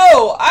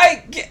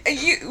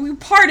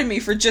pardon me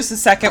for just a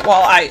second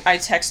while I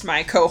text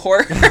my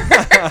cohort.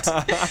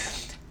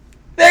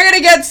 They're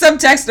gonna get some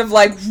text of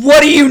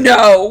what do you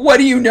know? What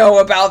do you know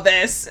about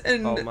this?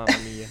 And oh, mamma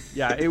mia.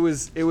 Yeah, it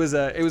was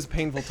a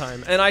painful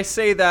time. And I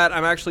say that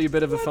I'm actually a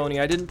bit of a phony.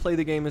 I didn't play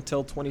the game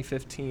until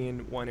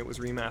 2015 when it was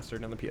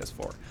remastered on the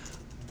PS4.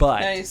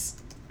 But nice.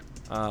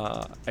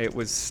 It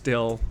was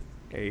still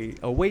a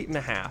wait and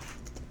a half,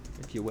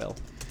 if you will.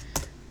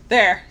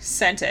 There,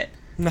 sent it.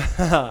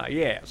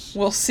 Yes.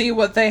 We'll see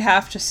what they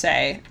have to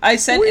say. I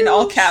sent in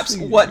all caps,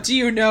 what do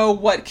you know?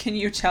 What can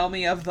you tell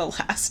me of The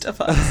Last of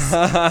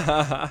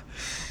Us?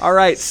 All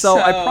right, so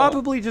I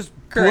probably just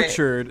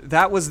butchered.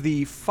 That was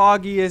the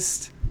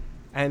foggiest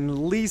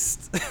and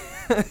least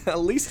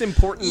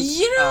important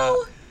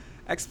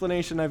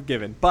explanation I've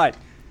given. But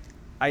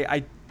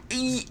I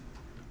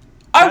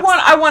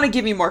want to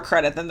give you more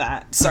credit than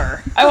that,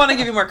 sir. I want to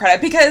give you more credit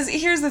because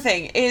here's the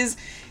thing is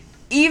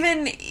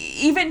even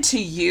to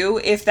you,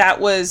 if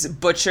that was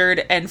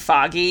butchered and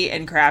foggy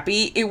and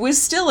crappy, it was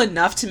still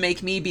enough to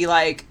make me be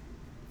like,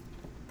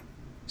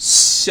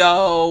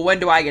 so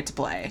when do I get to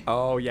play?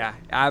 Oh yeah,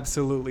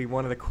 absolutely,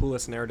 one of the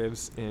coolest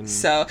narratives in.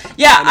 So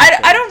yeah,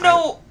 I don't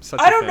know.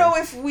 I don't know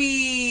if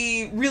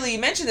we really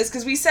mentioned this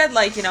because we said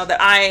that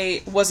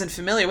I wasn't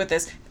familiar with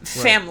this.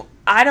 Right.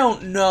 I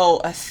don't know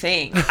a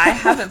thing. I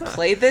haven't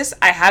played this.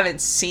 I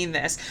haven't seen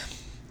this.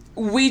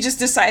 We just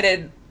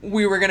decided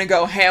we were going to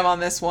go ham on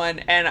this one,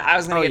 and I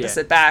was going to get to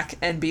sit back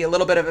and be a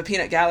little bit of a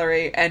peanut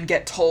gallery and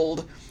get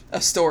told a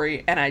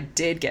story, and I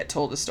did get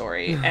told a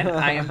story, and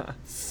I am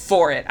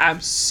for it. I'm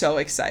so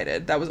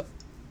excited. I'm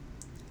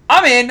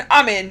in.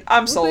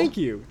 I'm sold. Thank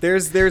you.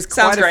 There's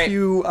quite a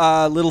few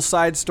little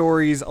side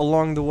stories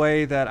along the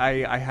way that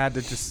I had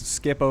to just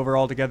skip over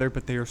altogether,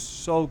 but they are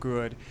so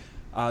good.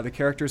 The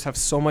characters have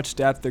so much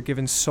depth. They're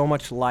given so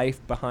much life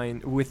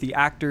with the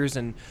actors,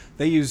 and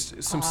they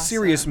used some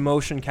serious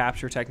motion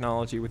capture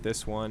technology with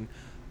this one,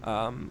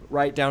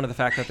 right down to the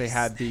fact that they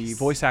had the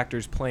voice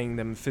actors playing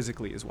them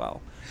physically as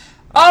well.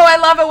 Oh, I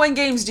love it when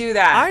games do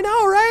that. I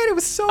know, right? It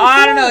was so cool.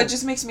 I don't know. It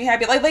just makes me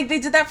happy. Like they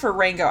did that for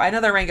Rango. I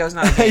know that Rango's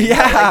not a game.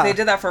 Yeah. But, they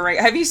did that for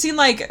Rango. Have you seen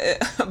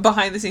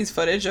behind the scenes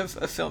footage of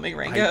filming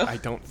Rango? I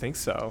don't think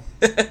so.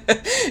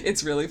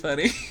 It's really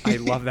funny. I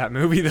love that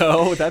movie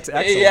though. That's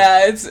excellent.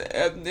 Yeah,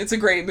 it's a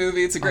great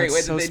movie. It's a great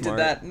way that they smart.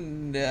 did that.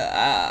 And,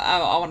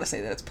 I want to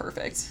say that it's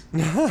perfect.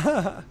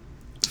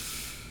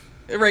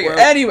 Well,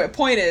 anyway,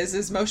 point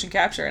is motion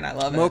capture, and I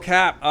love it.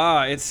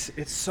 Mocap,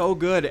 it's so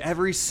good.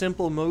 Every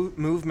simple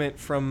movement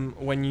from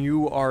when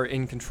you are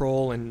in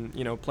control and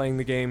playing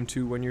the game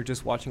to when you're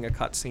just watching a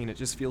cutscene, it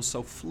just feels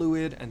so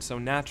fluid and so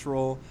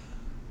natural.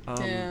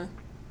 Yeah.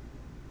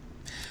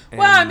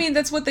 Well, I mean,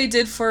 that's what they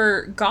did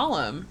for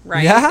Gollum,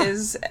 right? Yeah.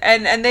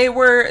 And they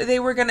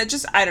were gonna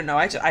just, I don't know,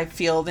 I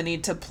feel the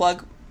need to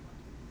plug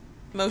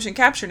motion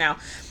capture now.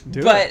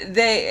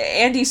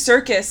 Andy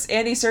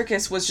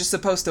Serkis was just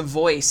supposed to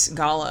voice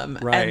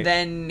Gollum, right. and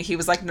then he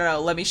was like, no,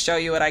 let me show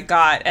you what I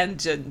got, and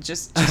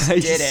just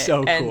did it.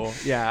 So and, cool.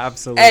 Yeah,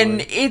 absolutely.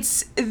 And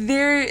it's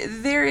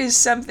there is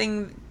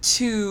something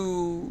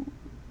to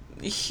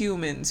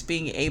humans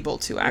being able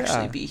to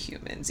actually be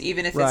humans,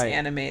 even if it's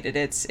animated.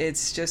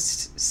 It's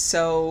just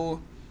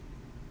so,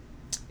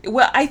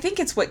 well, I think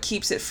it's what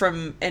keeps it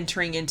from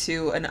entering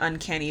into an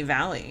uncanny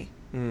valley.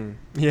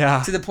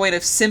 Yeah. To the point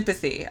of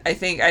sympathy. I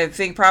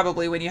think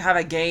probably when you have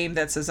a game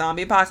that's a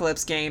zombie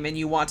apocalypse game and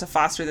you want to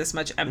foster this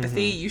much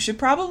empathy, you should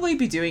probably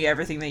be doing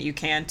everything that you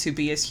can to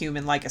be as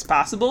human-like as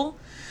possible.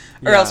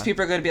 Or else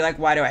people are going to be like,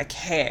 why do I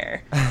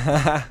care?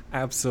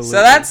 Absolutely.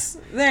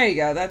 So there you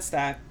go. That's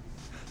that.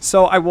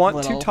 So I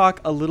want to talk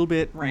a little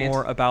bit rant.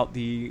 more about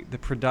the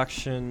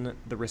production,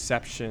 the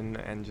reception,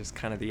 and just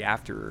kind of the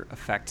after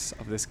effects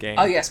of this game.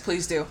 Oh, yes,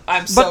 please do.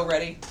 I'm so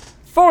ready.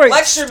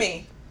 Lecture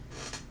me.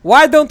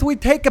 Why don't we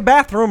take a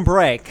bathroom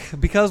break?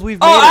 Because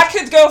we've made I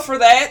could go for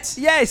that.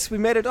 Yes, we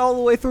made it all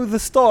the way through the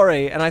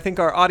story, and I think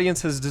our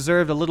audience has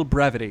deserved a little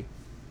brevity.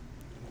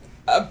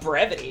 A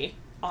brevity?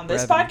 On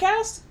this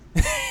podcast?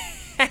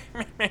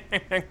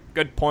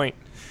 Good point.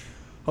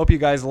 Hope you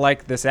guys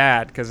like this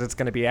ad, because it's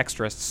going to be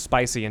extra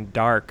spicy and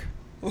dark.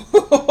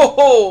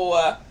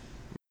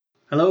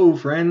 Hello,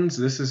 friends.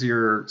 This is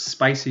your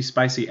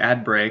spicy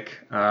ad break.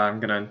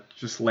 I'm going to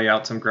just lay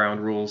out some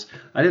ground rules.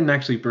 I didn't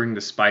actually bring the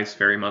spice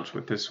very much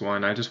with this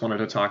one. I just wanted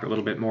to talk a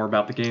little bit more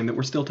about the game that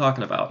we're still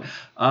talking about.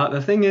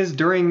 The thing is,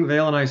 during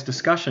Vale and I's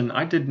discussion,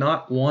 I did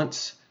not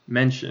once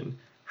mention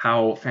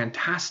how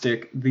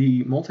fantastic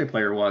the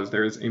multiplayer was.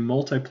 There's a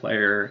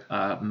multiplayer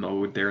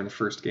mode there in the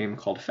first game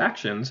called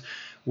Factions,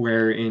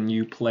 wherein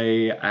you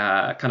play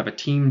kind of a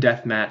team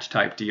deathmatch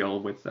type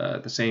deal with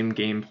the same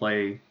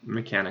gameplay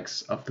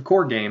mechanics of the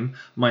core game,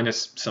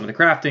 minus some of the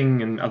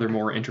crafting and other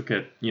more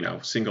intricate,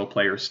 single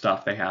player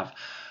stuff they have.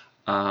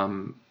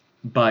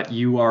 But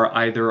you are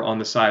either on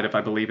the side of,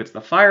 I believe it's the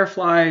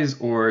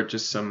Fireflies, or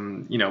just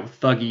some,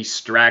 thuggy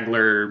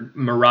straggler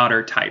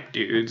marauder type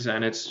dudes,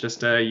 and it's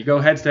just you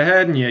go heads to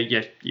head and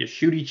you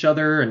shoot each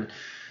other, and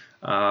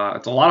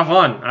it's a lot of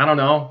fun. I don't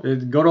know,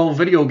 good old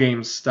video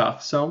game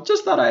stuff. So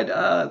just thought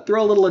I'd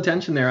throw a little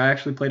attention there. I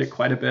actually played it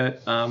quite a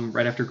bit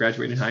right after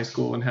graduating high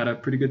school and had a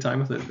pretty good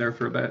time with it there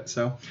for a bit.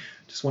 So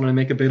just wanted to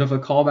make a bit of a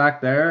callback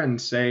there and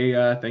say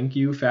thank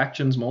you,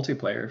 Factions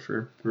multiplayer,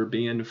 for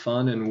being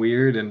fun and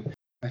weird. And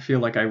I feel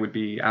like I would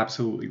be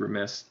absolutely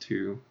remiss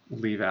to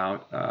leave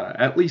out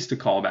at least a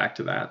callback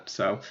to that.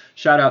 So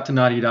shout out to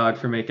Naughty Dog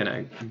for making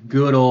a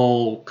good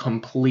old,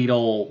 complete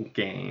old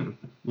game.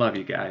 Love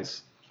you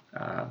guys.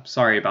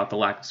 Sorry about the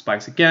lack of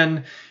spice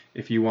again.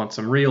 If you want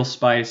some real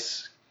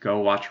spice, go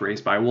watch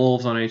Raised by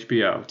Wolves on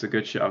HBO. It's a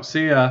good show.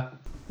 See ya.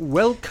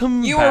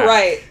 Welcome You back. were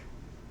right.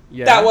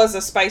 Yeah. That was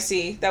a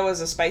spicy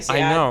I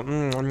ad.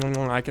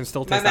 know. I can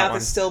still taste My that mouth one.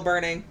 is still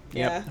burning.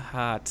 Yep. Yeah.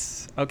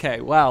 Hot. Okay,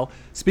 well,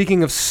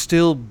 speaking of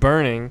still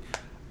burning,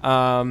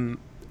 that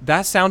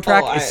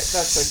soundtrack is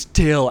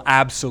still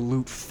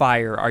absolute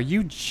fire. Are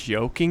you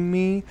joking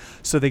me?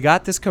 So they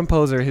got this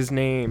composer, his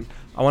name,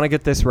 I want to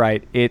get this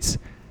right. It's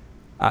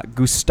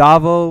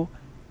Gustavo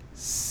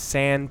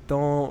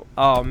Santon.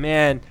 Oh,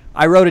 man.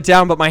 I wrote it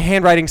down, but my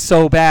handwriting's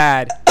so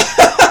bad.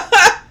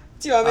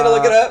 Do you want me to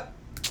look it up?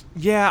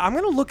 Yeah, I'm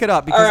going to look it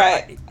up because all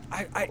right.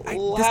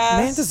 this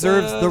man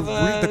deserves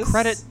the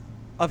credit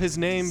of his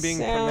name being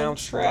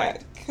pronounced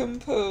right.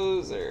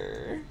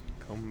 Composer.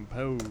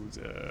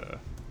 Composer.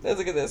 Let's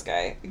look at this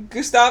guy.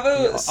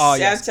 Gustavo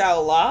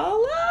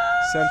Santaolalla?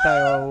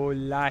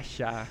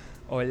 Santaolalla.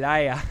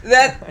 Olaya.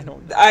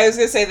 I was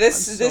gonna say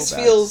this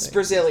feels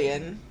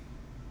Brazilian.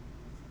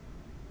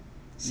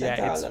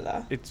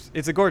 Yeah,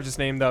 it's a gorgeous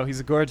name though.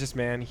 He's a gorgeous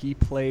man. He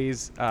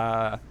plays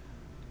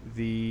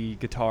the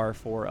guitar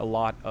for a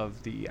lot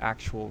of the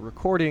actual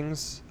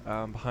recordings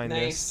behind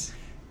this,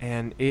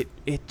 and it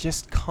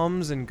just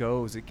comes and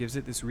goes. It gives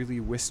it this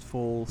really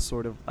wistful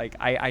sort of like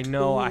I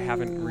know. Ooh. I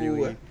haven't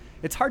really.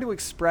 It's hard to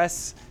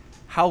express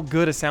how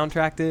good a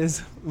soundtrack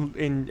is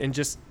in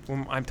just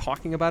when I'm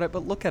talking about it,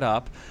 but look it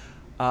up.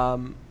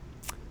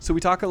 So we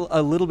talk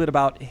a little bit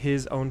about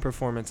his own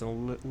performance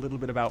and a little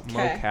bit about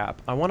mocap.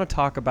 I want to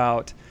talk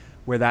about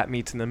where that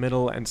meets in the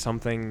middle and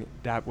something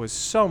that was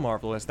so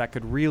marvelous that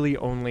could really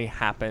only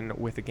happen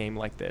with a game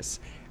like this.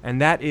 And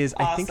that is,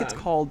 awesome. I think it's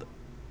called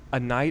A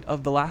Night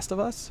of The Last of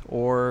Us,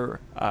 or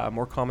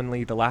more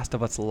commonly, The Last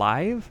of Us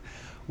Live,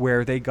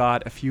 where they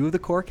got a few of the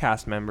core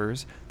cast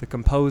members, the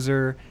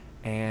composer,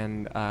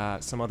 and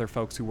some other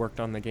folks who worked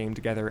on the game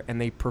together,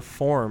 and they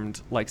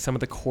performed like some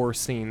of the core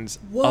scenes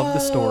of the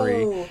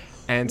story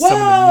and some of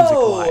the music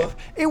live.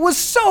 It was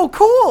so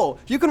cool.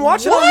 You can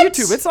watch it on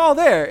YouTube. It's all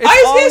there. It's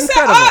all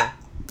incredible.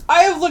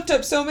 I have looked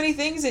up so many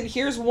things, and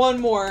here's one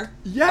more.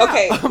 Yeah.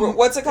 Okay,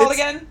 what's it called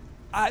again?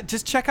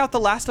 Just check out The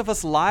Last of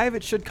Us Live.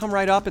 It should come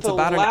right up. It's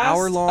about an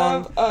hour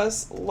long. The Last of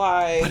Us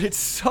Live. But it's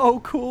so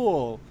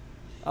cool.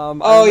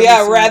 Oh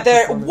yeah, right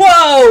there.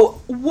 Whoa.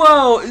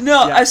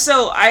 No. Yeah.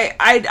 So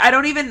I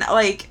don't even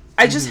like.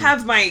 I just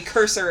have my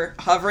cursor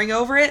hovering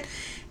over it,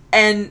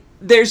 and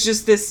there's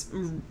just this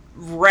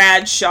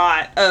rad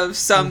shot of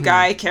some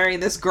guy carrying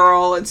this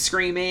girl and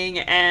screaming,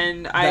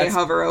 and I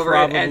hover over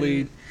it.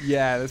 And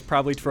that's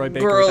probably Troy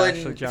Baker girl with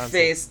Ashley in Johnson.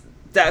 face.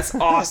 That's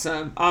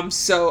awesome. I'm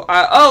so.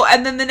 Oh,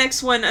 and then the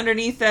next one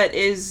underneath that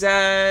is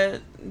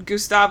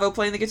Gustavo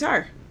playing the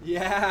guitar.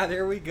 Yeah,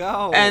 there we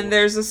go. And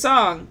there's a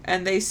song,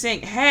 and they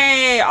sing.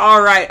 Hey,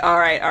 all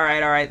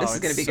right. This is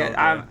gonna be good.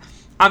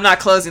 I'm not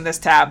closing this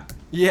tab.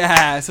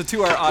 Yeah. So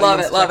to our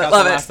audience, love it. The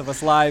Last of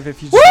Us Live.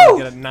 If you just want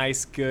to get a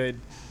nice, good,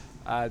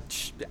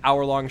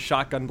 hour-long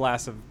shotgun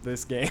blast of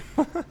this game.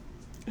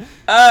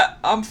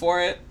 I'm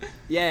for it.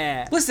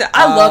 Yeah. Listen,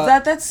 I love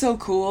that. That's so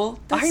cool.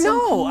 That's I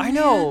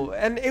know.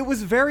 And it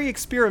was very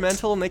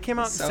experimental, and they came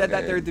out and said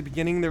that there at the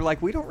beginning. They're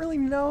like, we don't really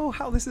know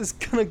how this is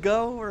going to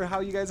go or how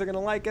you guys are going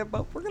to like it,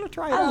 but we're going to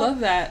try it out. I love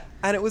that.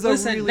 And it was a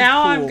really cool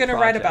now I'm going to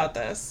write project. about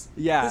this.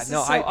 Yeah. This is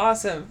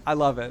awesome. I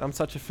love it. I'm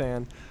such a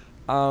fan.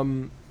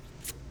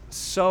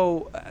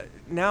 So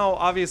now,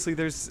 obviously,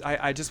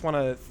 I just want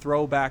to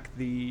throw back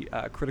the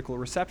critical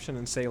reception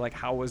and say, like,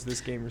 how was this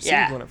game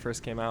received when it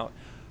first came out?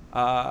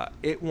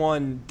 It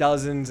won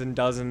dozens and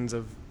dozens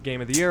of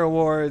Game of the Year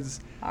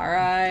awards. All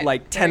right.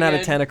 Like 10 out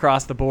of 10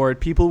 across the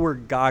board. People were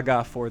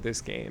gaga for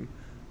this game.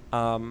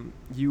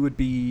 You would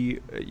be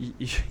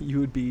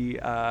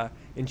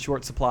in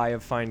short supply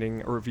of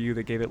finding a review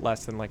that gave it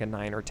less than like a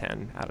 9 or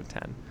 10 out of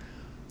 10.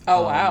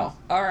 Oh, wow.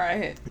 All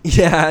right.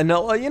 Yeah,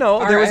 no,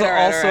 there was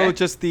also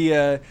just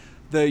the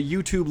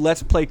YouTube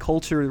Let's Play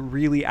culture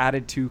really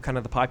added to kind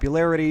of the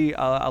popularity.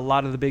 A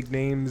lot of the big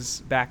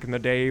names back in the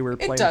day were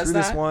playing through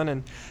this one.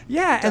 And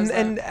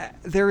and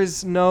there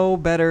is no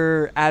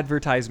better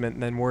advertisement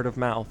than word of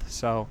mouth.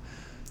 So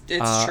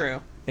it's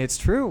true. It's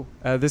true.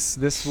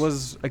 This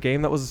was a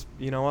game that was,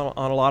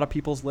 on a lot of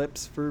people's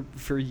lips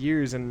for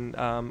years. And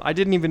I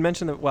didn't even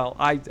mention that. Well,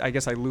 I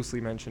guess I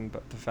loosely mentioned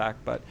the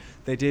fact, but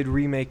they did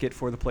remake it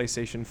for the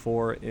PlayStation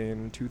 4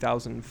 in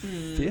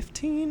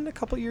 2015, a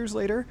couple years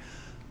later.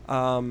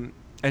 And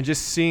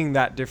just seeing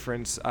that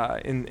difference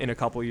in a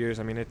couple years,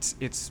 I mean,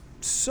 it's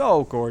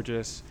so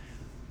gorgeous.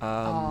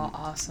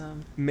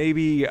 Awesome.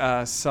 Maybe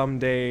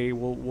someday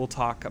we'll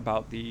talk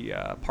about the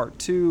part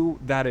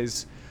 2. That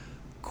is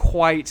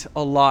quite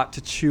a lot to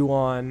chew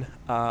on,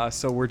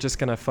 so we're just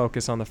gonna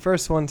focus on the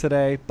first one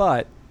today.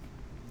 But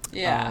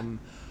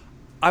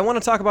I want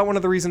to talk about one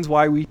of the reasons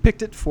why we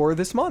picked it for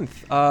this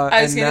month.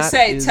 I was going to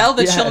say, tell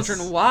the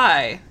children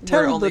why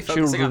we're only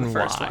focusing on the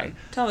first one.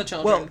 Tell the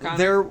children. Well, Connor.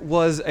 there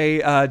was a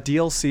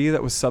DLC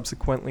that was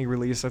subsequently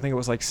released. I think it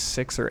was like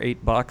 $6 or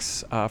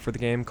 $8 for the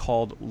game,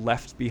 called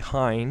Left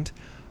Behind.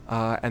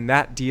 And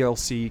that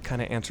DLC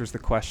kind of answers the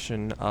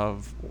question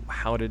of,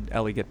 how did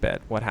Ellie get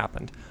bit? What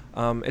happened?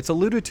 It's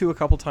alluded to a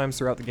couple times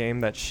throughout the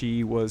game that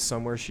she was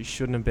somewhere she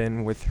shouldn't have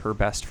been with her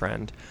best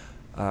friend.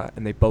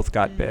 And they both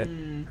got bit.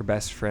 Her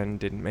best friend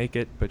didn't make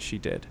it, but she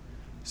did.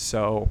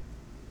 So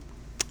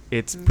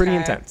it's pretty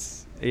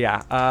intense.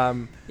 Yeah.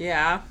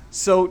 Yeah.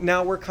 So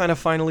now we're kind of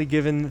finally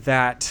given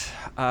that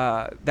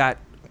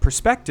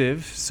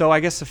perspective. So I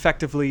guess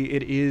effectively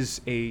it is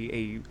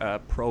a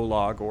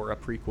prologue or a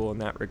prequel in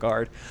that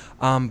regard.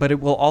 But it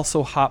will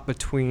also hop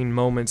between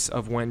moments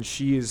of when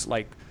she is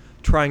like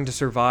trying to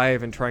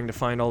survive and trying to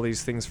find all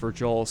these things for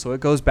Joel. So it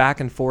goes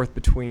back and forth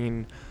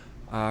between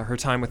her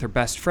time with her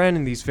best friend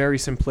and these very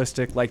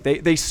simplistic, like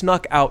they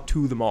snuck out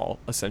to the mall,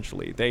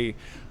 essentially. They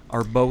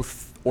are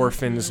both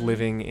orphans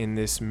living in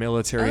this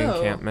military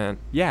encampment.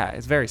 Yeah,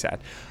 it's very sad.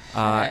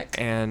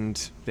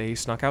 And they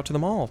snuck out to the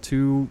mall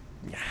to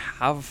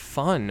have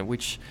fun,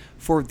 which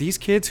for these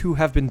kids who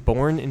have been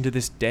born into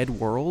this dead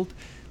world,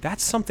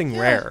 that's something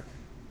rare.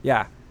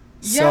 Yeah.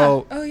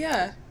 So,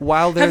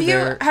 while they're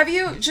there, have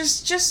you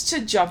just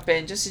to jump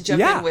in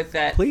with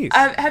that? Please.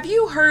 Have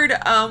you heard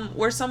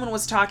where someone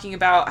was talking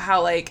about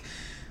how like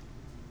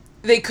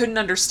they couldn't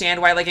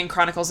understand why, like in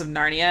Chronicles of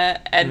Narnia,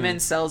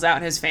 Edmund sells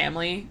out his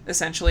family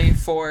essentially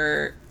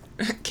for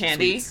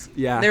candy? Sweets.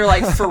 Yeah. They were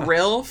like, for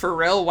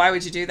real, why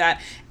would you do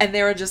that? And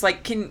they were just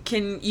like,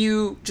 can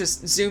you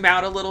just zoom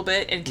out a little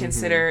bit and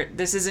consider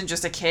this isn't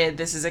just a kid,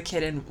 this is a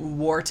kid in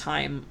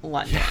wartime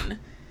London.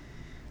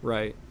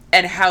 Right.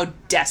 And how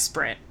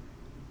desperate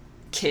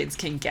kids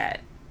can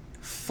get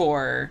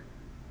for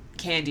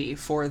candy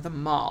for the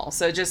mall.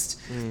 So just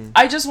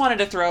I just wanted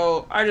to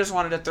throw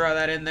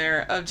that in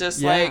there of just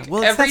like,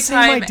 well, every it's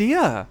time same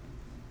idea.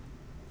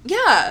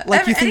 Yeah.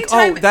 Like you think,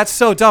 oh, that's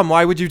so dumb.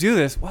 Why would you do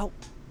this? Well,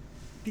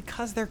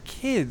 because they're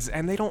kids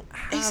and they don't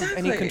have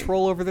any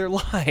control over their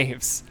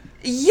lives.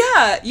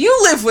 Yeah, you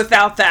live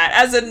without that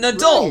as an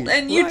adult,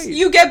 and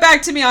you get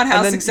back to me on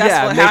how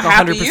successful and how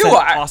happy you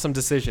are. Awesome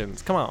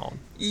decisions. Come on.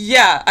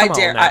 Yeah, I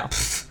dare.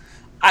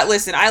 I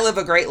listen. I live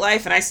a great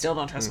life, and I still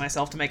don't trust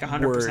myself to make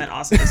 100%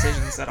 awesome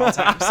decisions at all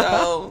times.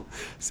 So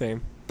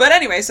same. But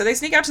anyway, so they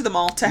sneak out to the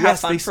mall to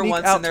have fun for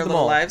once in their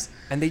little lives,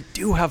 and they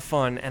do have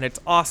fun, and it's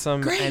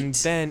awesome. Great. And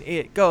then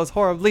it goes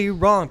horribly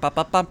wrong.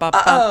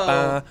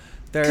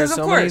 There are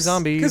so many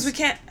zombies. Because we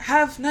can't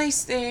have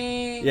nice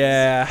things.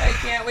 Yeah. Why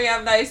can't we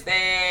have nice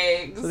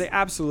things? So they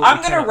absolutely I'm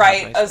going to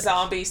write nice a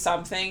zombie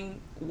something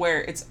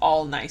where it's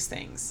all nice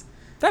things.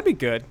 That'd be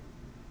good.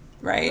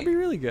 Right? That'd be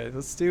really good.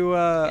 Let's do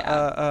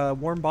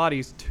Warm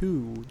Bodies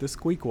 2, The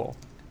Squeakquel.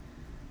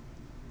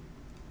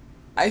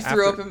 I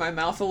threw up in my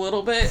mouth a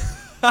little bit.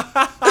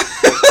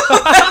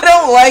 I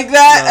don't like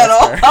that at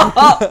all.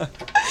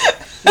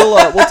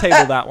 We'll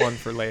table that one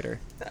for later.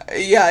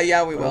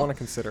 Yeah, we will. I want to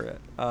consider it.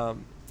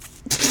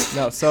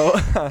 No, so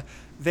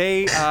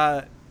they...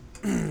 I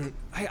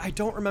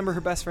don't remember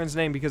her best friend's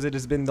name because it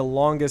has been the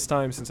longest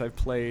time since I've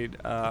played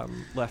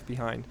Left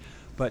Behind.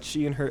 But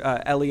she and her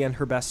Ellie and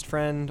her best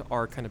friend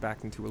are kind of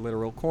backed into a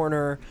literal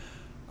corner.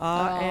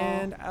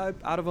 And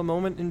out of a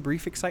moment in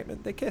brief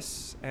excitement, they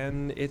kiss.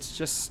 And it's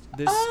just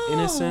this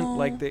innocent,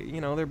 like,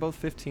 they're both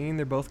 15.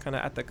 They're both kind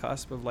of at the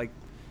cusp of, like,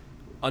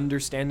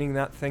 understanding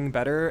that thing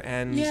better.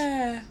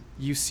 And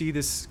you see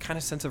this kind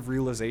of sense of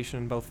realization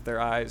in both their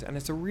eyes. And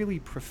it's a really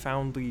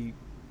profoundly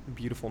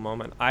beautiful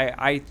moment.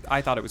 I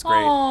thought it was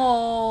great.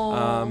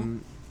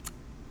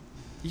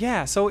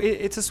 So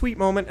it's a sweet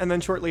moment. And then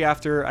shortly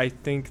after, I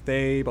think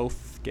they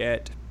both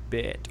get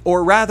bit.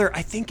 Or rather,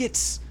 I think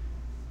it's...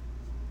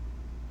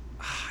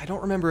 I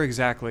don't remember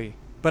exactly,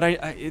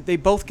 but they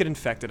both get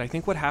infected. I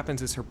think what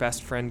happens is her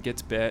best friend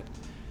gets bit,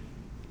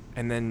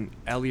 and then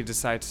Ellie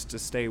decides to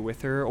stay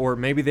with her, or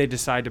maybe they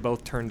decide to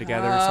both turn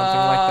together or something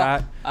like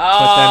that.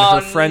 But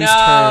then her friend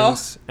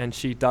turns, and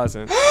she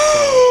doesn't.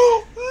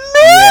 So,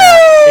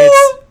 yeah,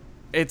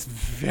 it's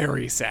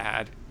very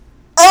sad.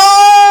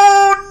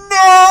 Oh no!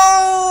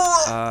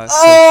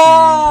 So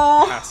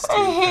she has to.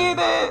 I hate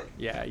it.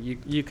 Yeah,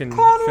 you can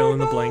fill in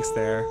the blanks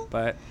there,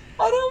 but.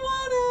 I don't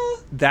want to.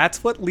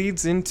 That's what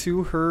leads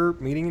into her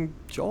meeting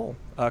Joel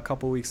a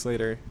couple weeks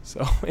later.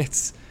 So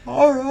it's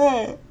all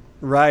right.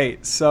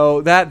 Right. So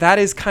that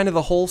is kind of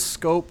the whole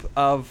scope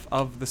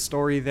of the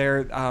story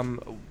there.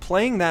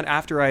 Playing that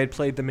after I had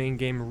played the main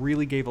game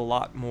really gave a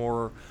lot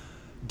more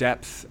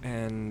depth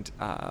and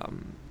I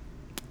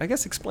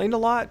guess explained a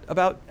lot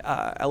about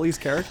Ellie's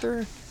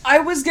character. I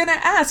was gonna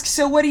ask.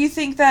 So what do you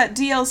think that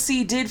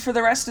DLC did for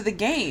the rest of the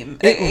game?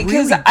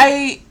 Because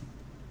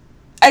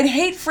I'd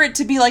hate for it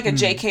to be like a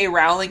J.K.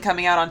 Rowling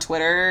coming out on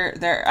Twitter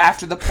there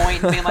after the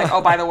point and being like,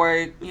 oh, by the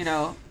way,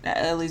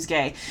 Ellie's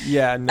gay.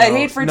 Yeah, no. I'd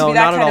hate for it to be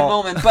that kind of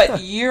moment,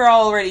 but you're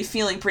already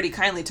feeling pretty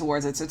kindly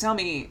towards it. So tell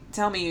me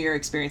your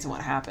experience and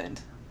what happened.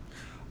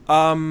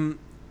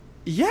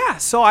 Yeah,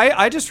 so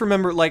I just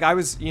remember, like, I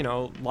was,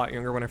 a lot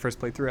younger when I first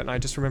played through it, and I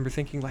just remember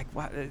thinking, like,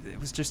 wow, it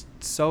was just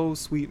so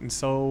sweet and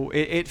so...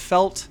 It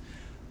felt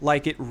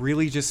like it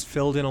really just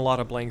filled in a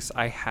lot of blanks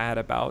I had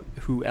about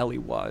who Ellie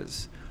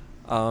was.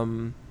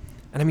 And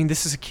I mean,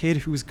 this is a kid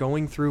who's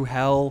going through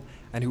hell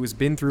and who has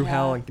been through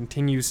hell and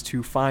continues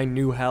to find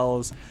new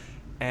hells.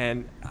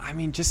 And I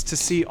mean, just to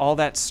see all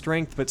that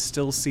strength, but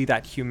still see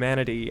that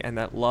humanity and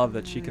that love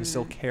that she can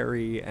still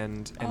carry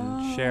and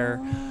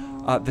share.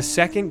 The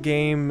second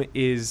game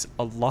is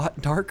a lot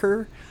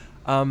darker.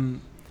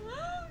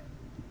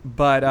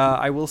 But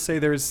I will say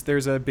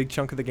there's a big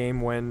chunk of the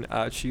game when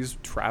she's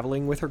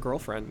traveling with her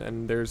girlfriend,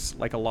 and there's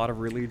like a lot of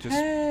really just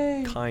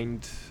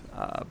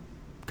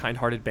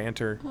kind-hearted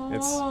banter.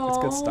 It's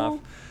good stuff.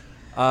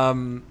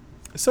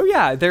 So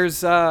yeah,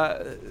 there's all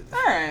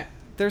right.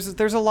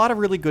 There's a lot of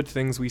really good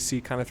things we see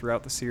kind of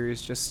throughout the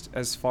series, just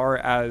as far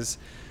as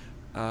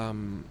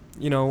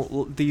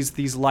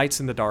these lights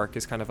in the dark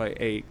is kind of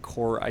a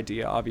core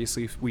idea.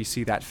 Obviously, we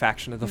see that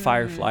faction of the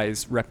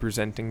Fireflies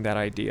representing that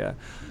idea.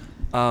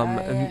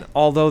 And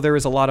although there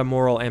is a lot of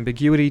moral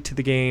ambiguity to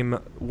the game,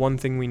 one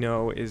thing we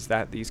know is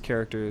that these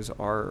characters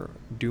are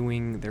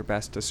doing their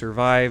best to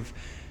survive,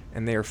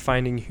 and they are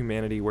finding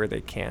humanity where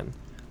they can.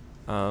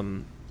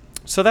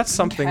 So that's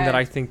something that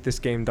I think this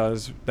game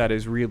does that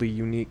is really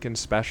unique and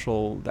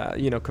special, that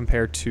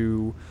compared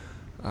to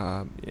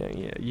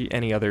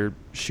any other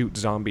shoot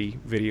zombie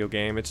video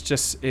game. It's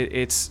just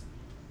it's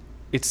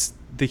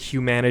the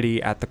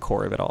humanity at the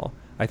core of it all,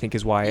 I think,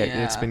 is why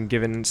it's been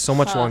given so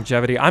much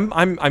longevity. I'm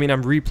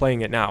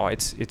replaying it now.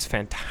 It's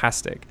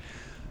fantastic.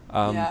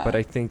 But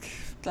I think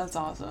that's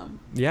awesome.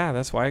 Yeah,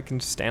 that's why I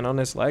can stand on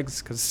its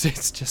legs, because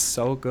it's just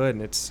so good,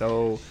 and it's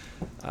so,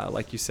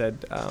 like you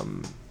said,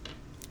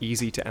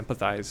 easy to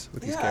empathize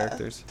with these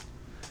characters.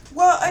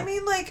 Well, I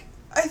mean, like,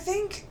 I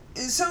think,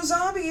 so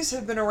zombies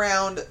have been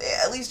around,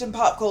 at least in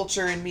pop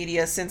culture and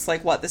media, since,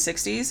 like, the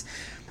 60s?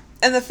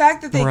 And the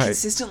fact that they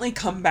consistently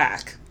come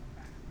back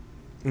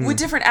with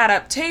different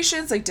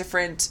adaptations, like,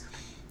 different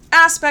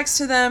aspects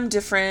to them,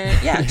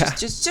 different,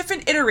 just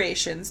different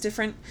iterations,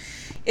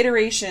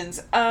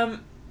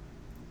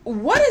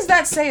 what does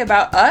that say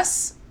about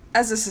us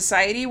as a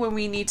society when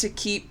we need to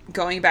keep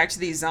going back to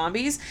these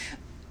zombies?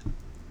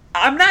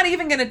 I'm not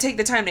even going to take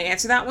the time to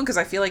answer that one because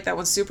I feel like that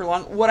one's super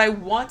long. What I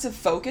want to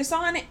focus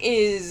on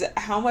is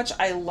how much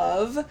I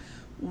love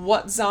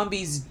what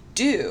zombies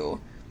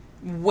do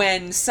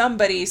when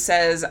somebody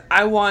says,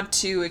 I want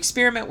to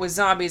experiment with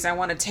zombies, I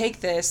want to take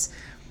this,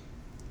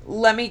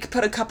 let me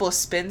put a couple of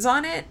spins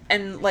on it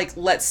and like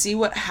let's see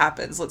what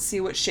happens, let's see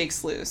what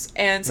shakes loose.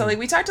 And so like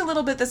we talked a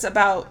little bit this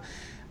about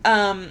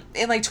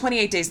in like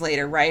 28 Days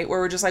Later, right, where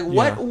we're just like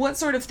what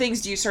sort of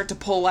things do you start to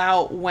pull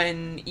out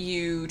when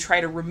you try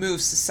to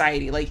remove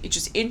society, like it's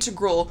just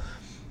integral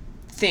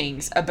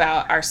things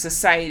about our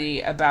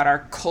society, about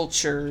our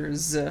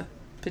cultures,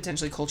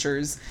 potentially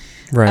cultures,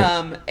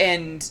 right?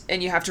 And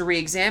you have to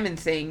re-examine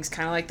things,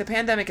 kind of like the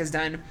pandemic has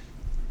done.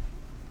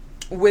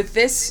 With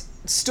this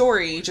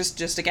story,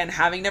 just again,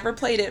 having never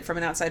played it from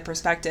an outside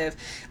perspective,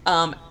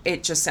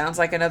 it just sounds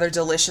like another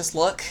delicious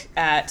look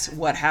at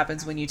what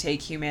happens when you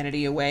take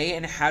humanity away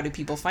and how do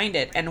people find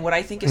it. And what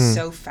I think is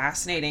so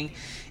fascinating,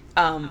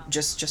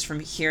 just from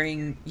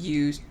hearing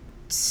you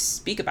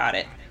speak about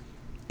it,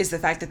 is the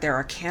fact that there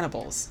are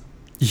cannibals.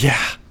 Yeah.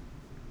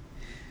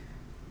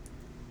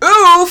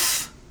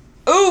 Oof,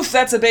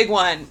 that's a big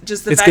one.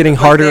 Just the it's fact getting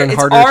that, harder and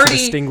harder to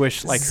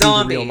distinguish like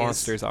zombies. who the real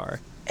monsters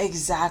are.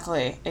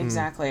 Exactly.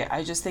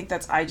 I just think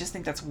that's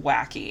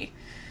wacky.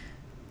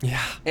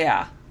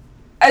 Yeah.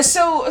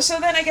 So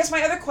then I guess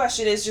my other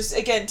question is just,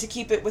 again, to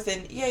keep it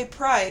within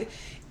Pride,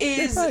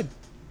 is Pride.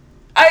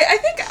 I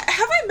think,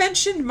 have I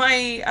mentioned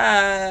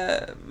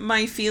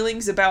my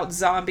feelings about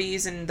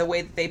zombies and the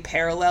way that they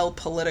parallel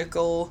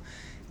political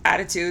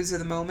attitudes of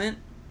the moment?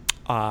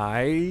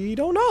 I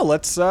don't know.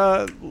 Let's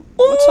talk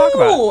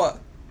about it.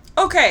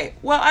 Okay,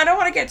 well, I don't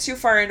want to get too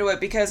far into it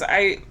because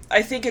I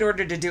think in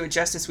order to do it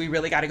justice, we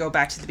really got to go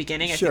back to the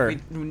beginning. Sure. I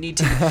think we need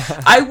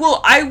to.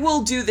 I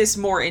will do this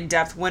more in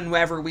depth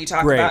whenever we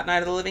talk about Night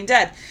of the Living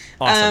Dead.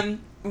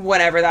 Awesome.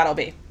 Whatever that'll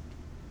be.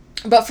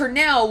 But for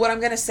now, what I'm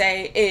going to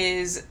say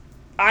is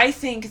I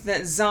think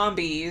that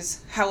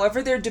zombies,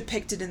 however they're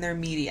depicted in their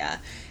media,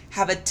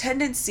 have a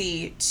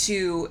tendency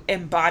to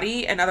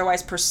embody and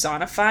otherwise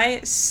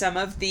personify some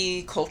of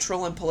the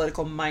cultural and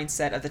political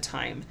mindset of the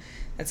time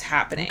that's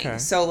happening. Okay.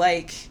 So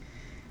like,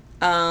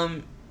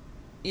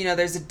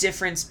 there's a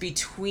difference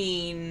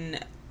between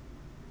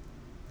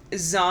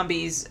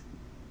zombies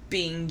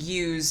being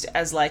used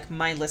as like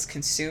mindless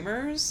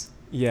consumers.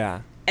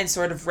 Yeah. And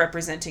sort of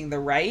representing the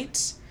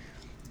right,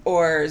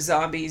 or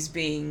zombies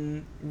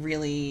being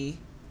really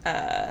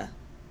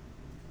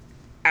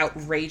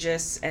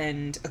outrageous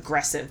and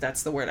aggressive.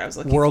 That's the word I was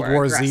looking World for.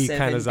 War Z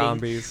kind of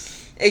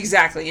zombies.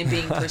 Exactly, and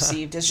being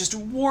perceived as just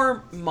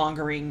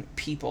warmongering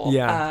people.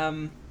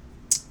 Yeah.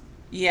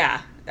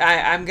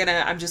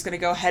 I'm just gonna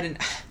go ahead and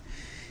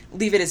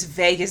leave it as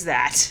vague as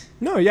that.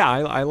 No, yeah,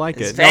 I like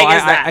it. Vague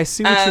as that. I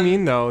see what you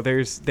mean though.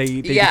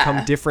 They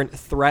become different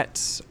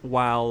threats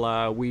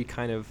while we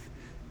kind of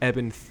ebb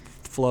and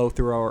flow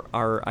through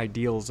our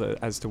ideals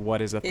as to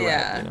what is a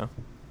threat.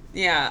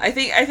 Yeah, I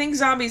think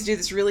zombies do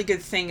this really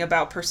good thing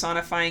about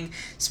personifying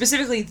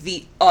specifically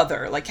the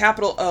other, like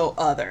capital O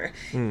other,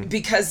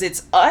 because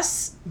it's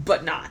us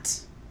but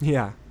not.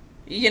 Yeah.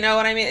 You know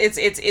what I mean?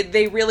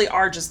 They really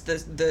are just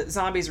the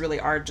zombies really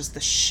are just the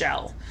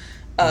shell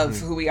of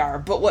who we are.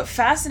 But what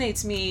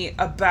fascinates me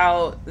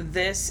about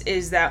this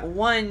is that,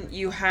 one,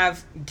 you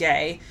have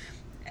gay,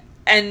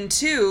 and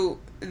two,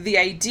 the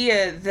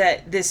idea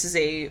that this is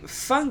a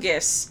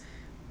fungus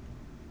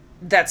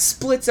that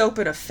splits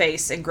open a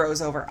face and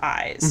grows over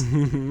eyes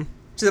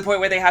to the point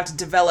where they have to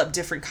develop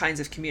different kinds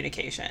of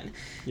communication.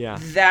 Yeah.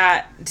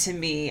 That, to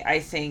me, I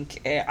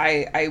think,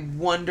 I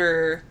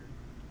wonder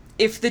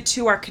if the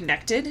two are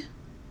connected.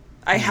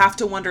 I have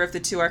to wonder if the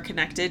two are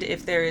connected,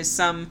 if there is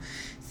some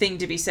thing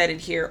to be said in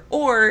here,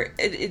 or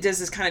does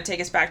this kind of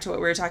take us back to what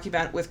we were talking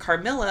about with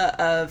Carmilla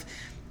of,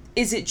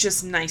 is it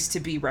just nice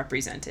to be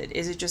represented?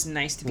 Is it just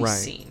nice to be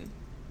seen?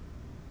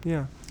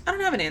 Yeah. I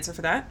don't have an answer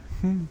for that.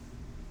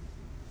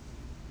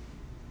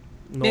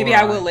 Maybe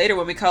I will later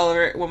when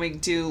we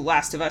do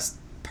Last of Us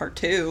Part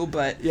 2,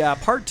 but... Yeah,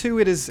 Part 2,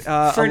 it is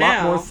a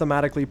lot more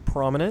thematically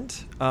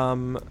prominent.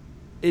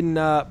 In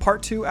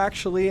Part 2,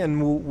 actually,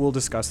 and we'll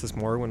discuss this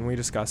more when we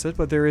discuss it,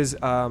 but there is a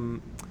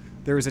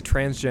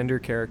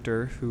transgender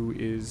character who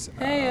is...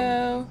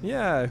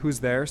 who's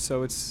there,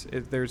 so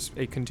there's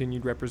a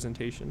continued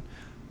representation.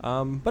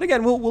 But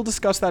again, we'll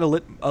discuss that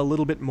a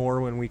little bit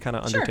more when we kind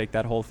of undertake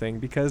that whole thing,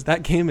 because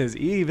that game is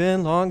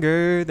even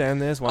longer than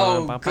this one.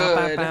 Oh,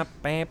 good.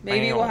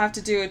 Maybe we'll have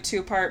to do a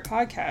 2-part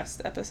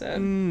podcast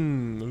episode.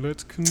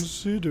 Let's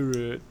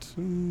consider it.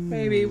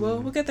 Maybe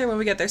we'll get there when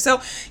we get there. So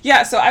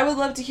I would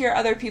love to hear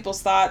other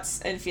people's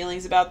thoughts and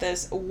feelings about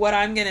this. What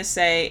I'm going to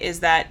say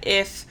is that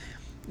if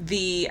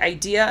the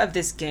idea of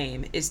this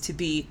game is to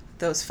be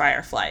those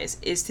fireflies,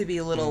 is to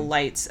be little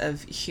lights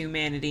of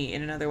humanity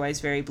in an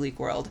otherwise very bleak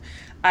world,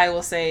 I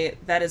will say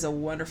that is a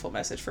wonderful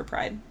message for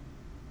Pride.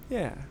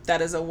 Yeah.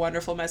 That is a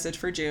wonderful message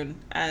for June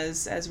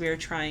as we are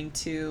trying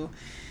to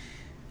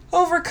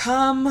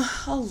overcome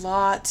a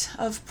lot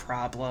of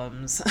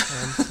problems.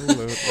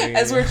 Absolutely.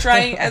 as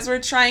we're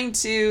trying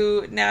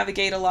to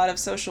navigate a lot of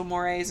social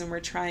mores, and we're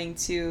trying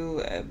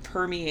to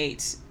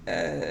permeate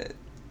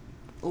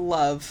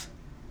love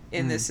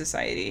in this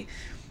society.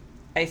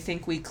 I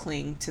think we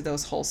cling to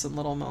those wholesome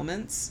little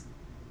moments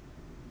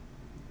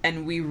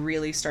and we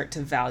really start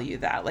to value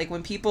that. Like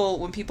when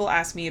people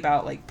ask me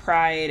about like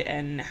Pride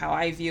and how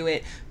I view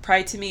it,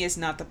 Pride to me is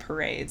not the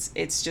parades.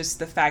 It's just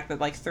the fact that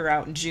like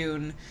throughout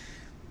June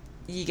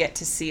you get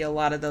to see a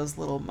lot of those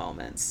little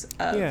moments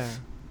of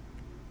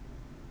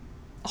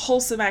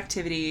wholesome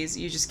activities.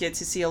 You just get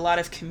to see a lot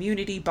of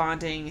community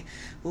bonding,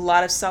 a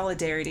lot of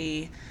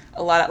solidarity,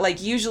 a lot of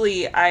like,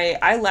 usually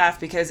I laugh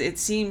because it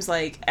seems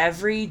like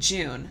every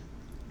June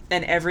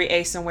and every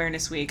ACE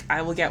Awareness Week,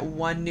 I will get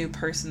one new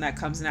person that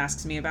comes and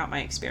asks me about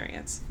my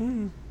experience.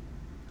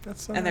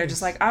 That's so and they're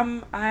just like,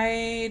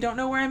 I don't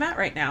know where I'm at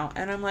right now.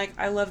 And I'm like,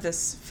 I love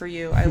this for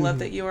you. I love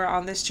that you are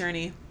on this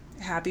journey.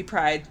 Happy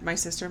Pride, my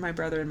sister, my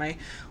brother, and my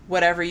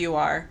whatever you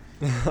are.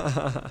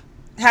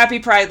 Happy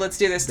Pride, let's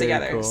do this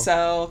together. Cool.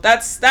 So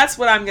that's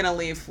what I'm going to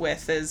leave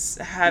with, is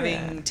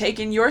having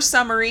taken your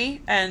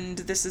summary, and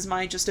this is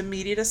my just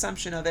immediate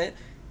assumption of it.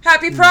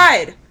 Happy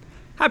Pride!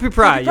 Happy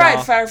Pride, Happy Pride,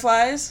 y'all.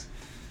 Fireflies.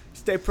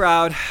 Stay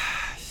proud.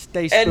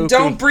 Stay spooky. And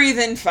don't breathe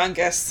in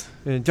fungus.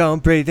 And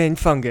don't breathe in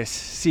fungus.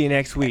 See you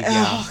next week, y'all.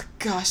 Oh,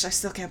 gosh, I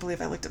still can't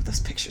believe I looked up those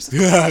pictures of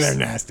yeah, they're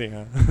nasty,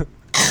 huh?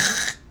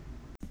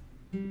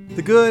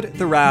 The Good,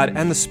 the Rad,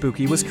 and the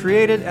Spooky was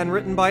created and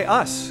written by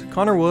us,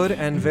 Connor Wood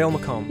and Vale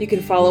McComb. You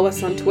can follow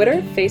us on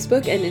Twitter,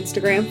 Facebook, and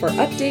Instagram for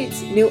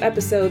updates, new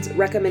episodes,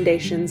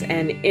 recommendations,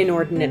 and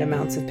inordinate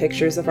amounts of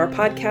pictures of our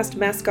podcast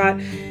mascot,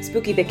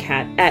 Spooky the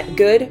Cat, at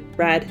Good,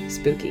 Rad,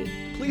 Spooky.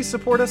 Please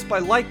support us by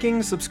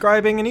liking,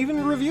 subscribing, and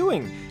even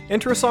reviewing.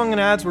 Intro song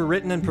and ads were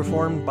written and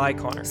performed by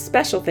Connor.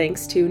 Special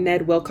thanks to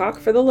Ned Wilcock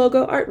for the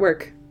logo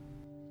artwork.